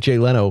have to thank Jay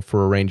Leno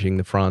for arranging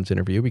the Franz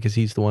interview because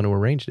he's the one who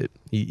arranged it.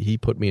 He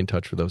put me in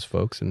touch with those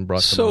folks and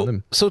brought them on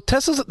them. So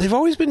Teslas, they've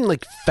always been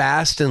like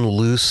fast and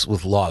loose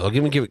with laws. I'll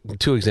give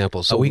 2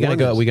 examples. So are we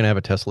gonna have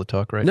a Tesla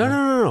talk right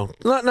now?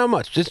 No, not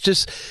much.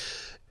 Just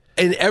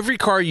in every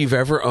car you've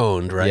ever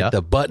owned, right? Yeah.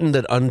 The button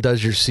that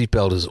undoes your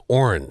seatbelt is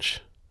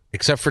orange,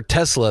 except for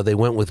Tesla. They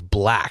went with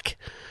black.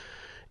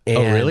 And,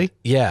 oh, really?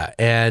 Yeah.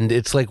 And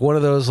it's like one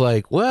of those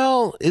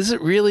well, is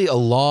it really a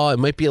law? It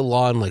might be a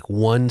law in like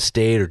one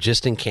state or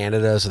just in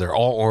Canada. So they're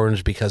all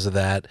orange because of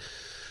that.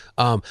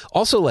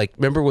 Also,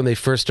 remember when they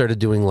first started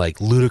doing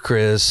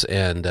ludicrous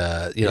and,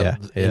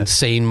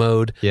 insane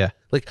mode? Yeah.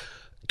 I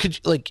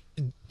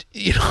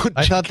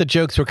thought the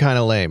jokes were kind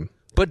of lame.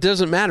 But it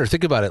doesn't matter.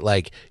 Think about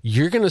it.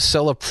 You're going to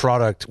sell a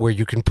product where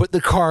you can put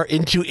the car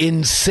into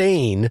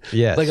insane.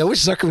 Yes. I wish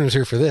Zuckerman was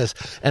here for this.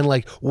 And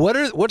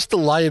what's the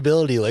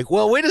liability?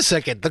 Well, wait a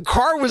second. The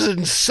car was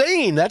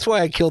insane. That's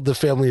why I killed the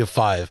family of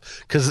 5,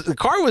 because the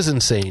car was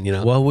insane.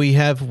 Well,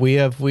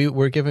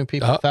 we're giving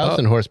people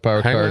 1,000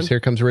 horsepower cars. Here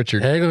comes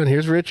Richard. Hang on.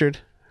 Here's Richard.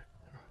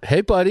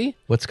 Hey, buddy.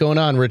 What's going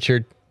on,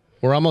 Richard?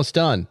 We're almost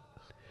done.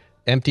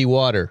 Empty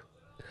water.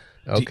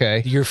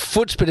 Okay. Your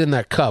foot's been in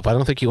that cup. I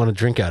don't think you want to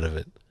drink out of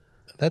it.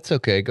 That's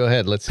okay. Go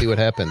ahead. Let's see what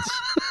happens.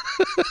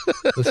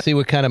 Let's see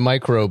what kind of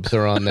microbes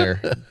are on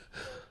there.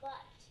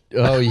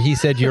 Oh, he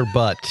said your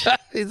butt.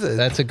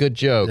 That's a good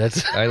joke.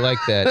 I like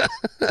that.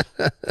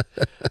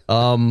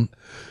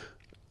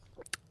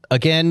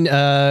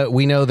 Again,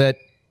 we know that.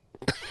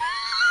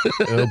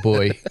 Oh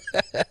boy,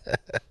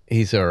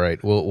 he's all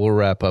right. We'll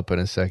wrap up in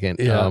a second.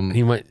 Yeah,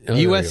 he might.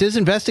 U.S. is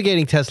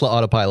investigating Tesla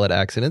autopilot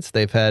accidents.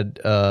 They've had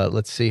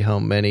let's see how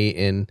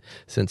many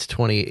since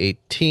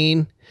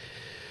 2018.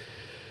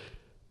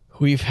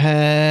 We've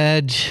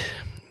had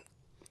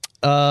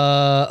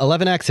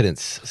 11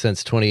 accidents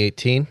since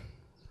 2018.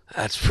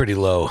 That's pretty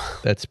low.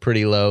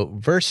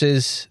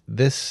 Versus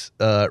this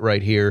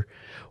right here,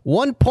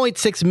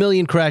 1.6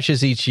 million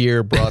crashes each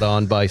year brought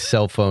on by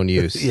cell phone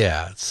use.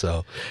 Yeah,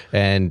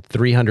 and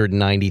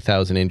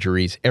 390,000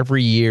 injuries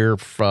every year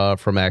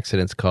from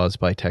accidents caused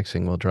by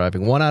texting while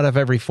driving. 1 out of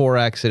every 4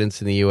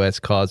 accidents in the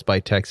U.S. caused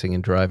by texting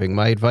and driving.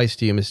 My advice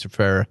to you, Mr.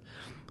 Farah,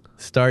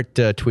 start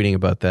tweeting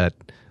about that,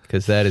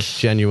 because that is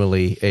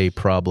genuinely a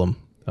problem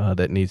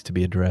that needs to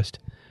be addressed.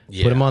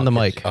 Yeah, put him on the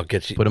mic. I'll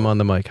get you. Put him on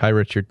the mic. Hi,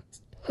 Richard.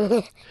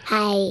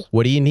 Hi.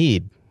 What do you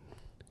need?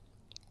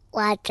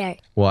 Water.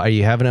 Well, are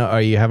you having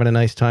a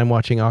nice time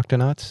watching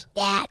Octonauts?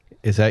 Yeah.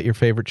 Is that your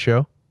favorite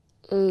show?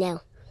 No.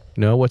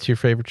 No? What's your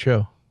favorite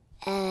show?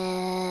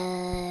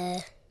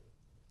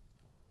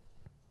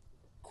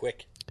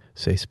 Quick.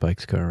 Say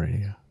Spike's Car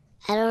Radio.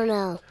 I don't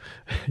know.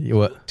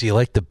 What? Do you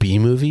like the Bee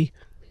Movie?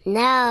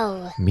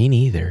 No. Me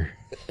neither.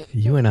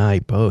 You and I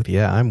both.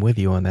 Yeah, I'm with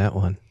you on that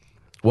one.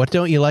 What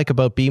don't you like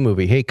about Bee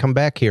Movie? Hey, come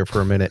back here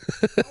for a minute.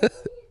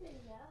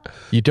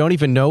 You don't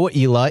even know what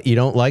you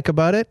don't like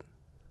about it?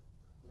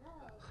 No.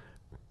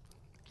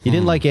 You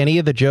didn't like any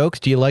of the jokes?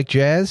 Do you like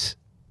jazz?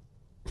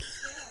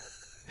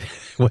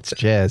 What's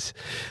jazz?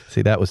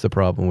 See, that was the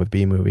problem with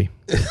Bee Movie.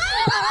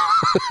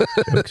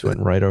 Jokes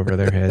went right over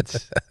their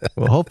heads.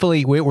 Well,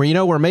 hopefully,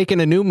 we're making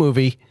a new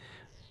movie.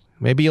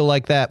 Maybe you'll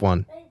like that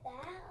one.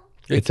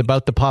 It's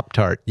about the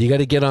Pop-Tart. You got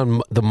to get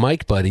on the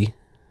mic, buddy.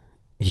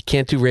 You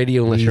can't do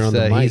radio unless you're on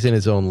the mic. He's in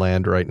his own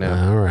land right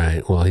now. All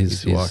right. Well,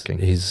 he's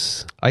walking.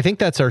 I think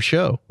that's our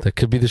show. That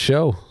could be the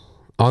show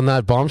on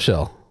that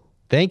bombshell.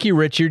 Thank you,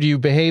 Richard. You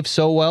behaved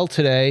so well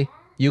today.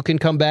 You can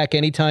come back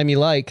anytime you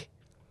like.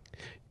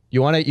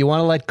 You want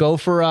to let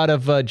Gopher out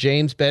of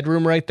James'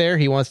 bedroom right there?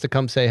 He wants to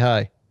come say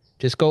hi.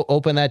 Just go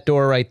open that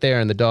door right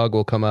there and the dog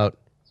will come out.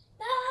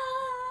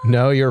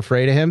 No, you're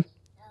afraid of him?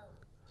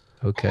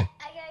 No. Okay.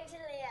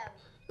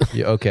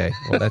 Yeah, okay.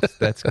 Well,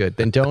 that's good.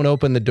 Then don't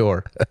open the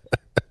door.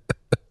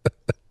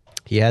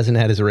 He hasn't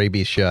had his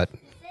rabies shot.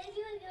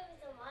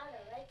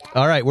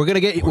 All right, we're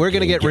gonna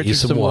get Richard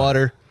some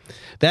water.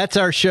 That's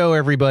our show,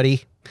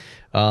 everybody.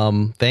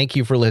 Thank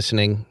you for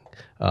listening.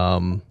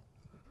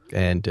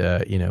 And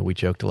we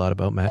joked a lot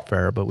about Matt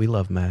Farah, but we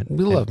love Matt.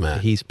 We love Matt.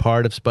 He's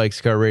part of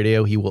Spike's Car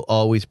Radio. He will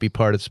always be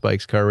part of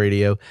Spike's Car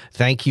Radio.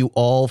 Thank you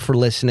all for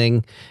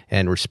listening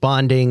and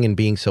responding and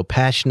being so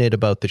passionate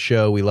about the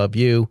show. We love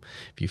you.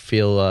 If you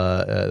feel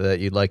that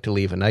you'd like to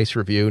leave a nice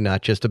review,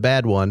 not just a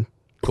bad one,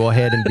 go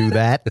ahead and do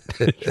that.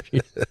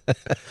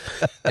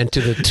 And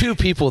to the 2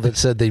 people that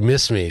said they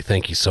miss me,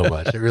 thank you so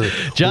much. It really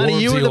Johnny,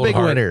 warms you were the old big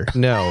heart. winner.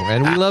 No,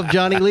 and we love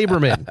Johnny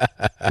Lieberman.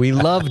 We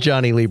love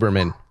Johnny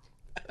Lieberman.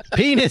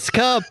 Penis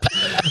Cup.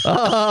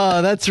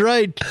 Oh, that's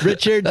right,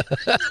 Richard.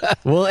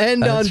 We'll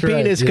end on That's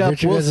right. Penis Yeah, Cup.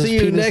 Richard We'll has his see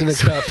you penis in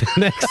next a cup.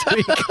 next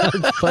week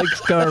on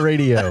Spike's Car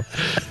Radio.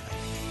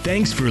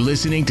 Thanks for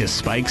listening to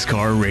Spike's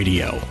Car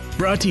Radio,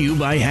 brought to you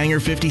by Hangar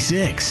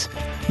 56.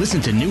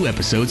 Listen to new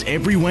episodes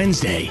every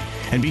Wednesday,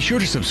 and be sure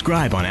to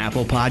subscribe on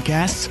Apple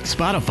Podcasts,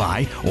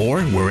 Spotify,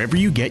 or wherever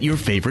you get your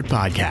favorite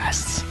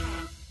podcasts.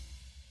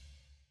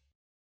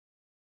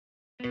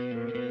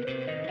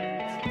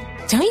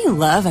 Don't you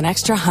love an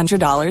extra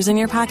 $100 in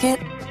your pocket?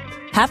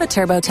 Have a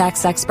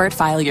TurboTax expert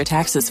file your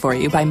taxes for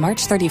you by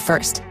March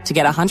 31st to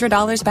get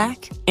 $100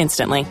 back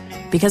instantly.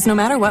 Because no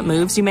matter what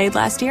moves you made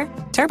last year,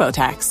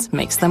 TurboTax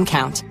makes them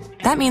count.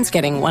 That means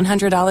getting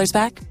 $100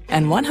 back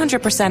and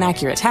 100%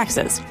 accurate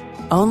taxes,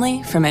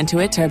 only from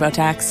Intuit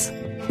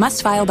TurboTax.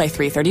 Must file by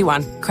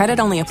 3/31. Credit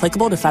only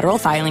applicable to federal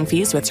filing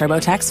fees with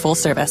TurboTax full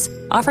service.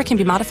 Offer can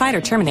be modified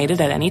or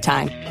terminated at any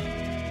time.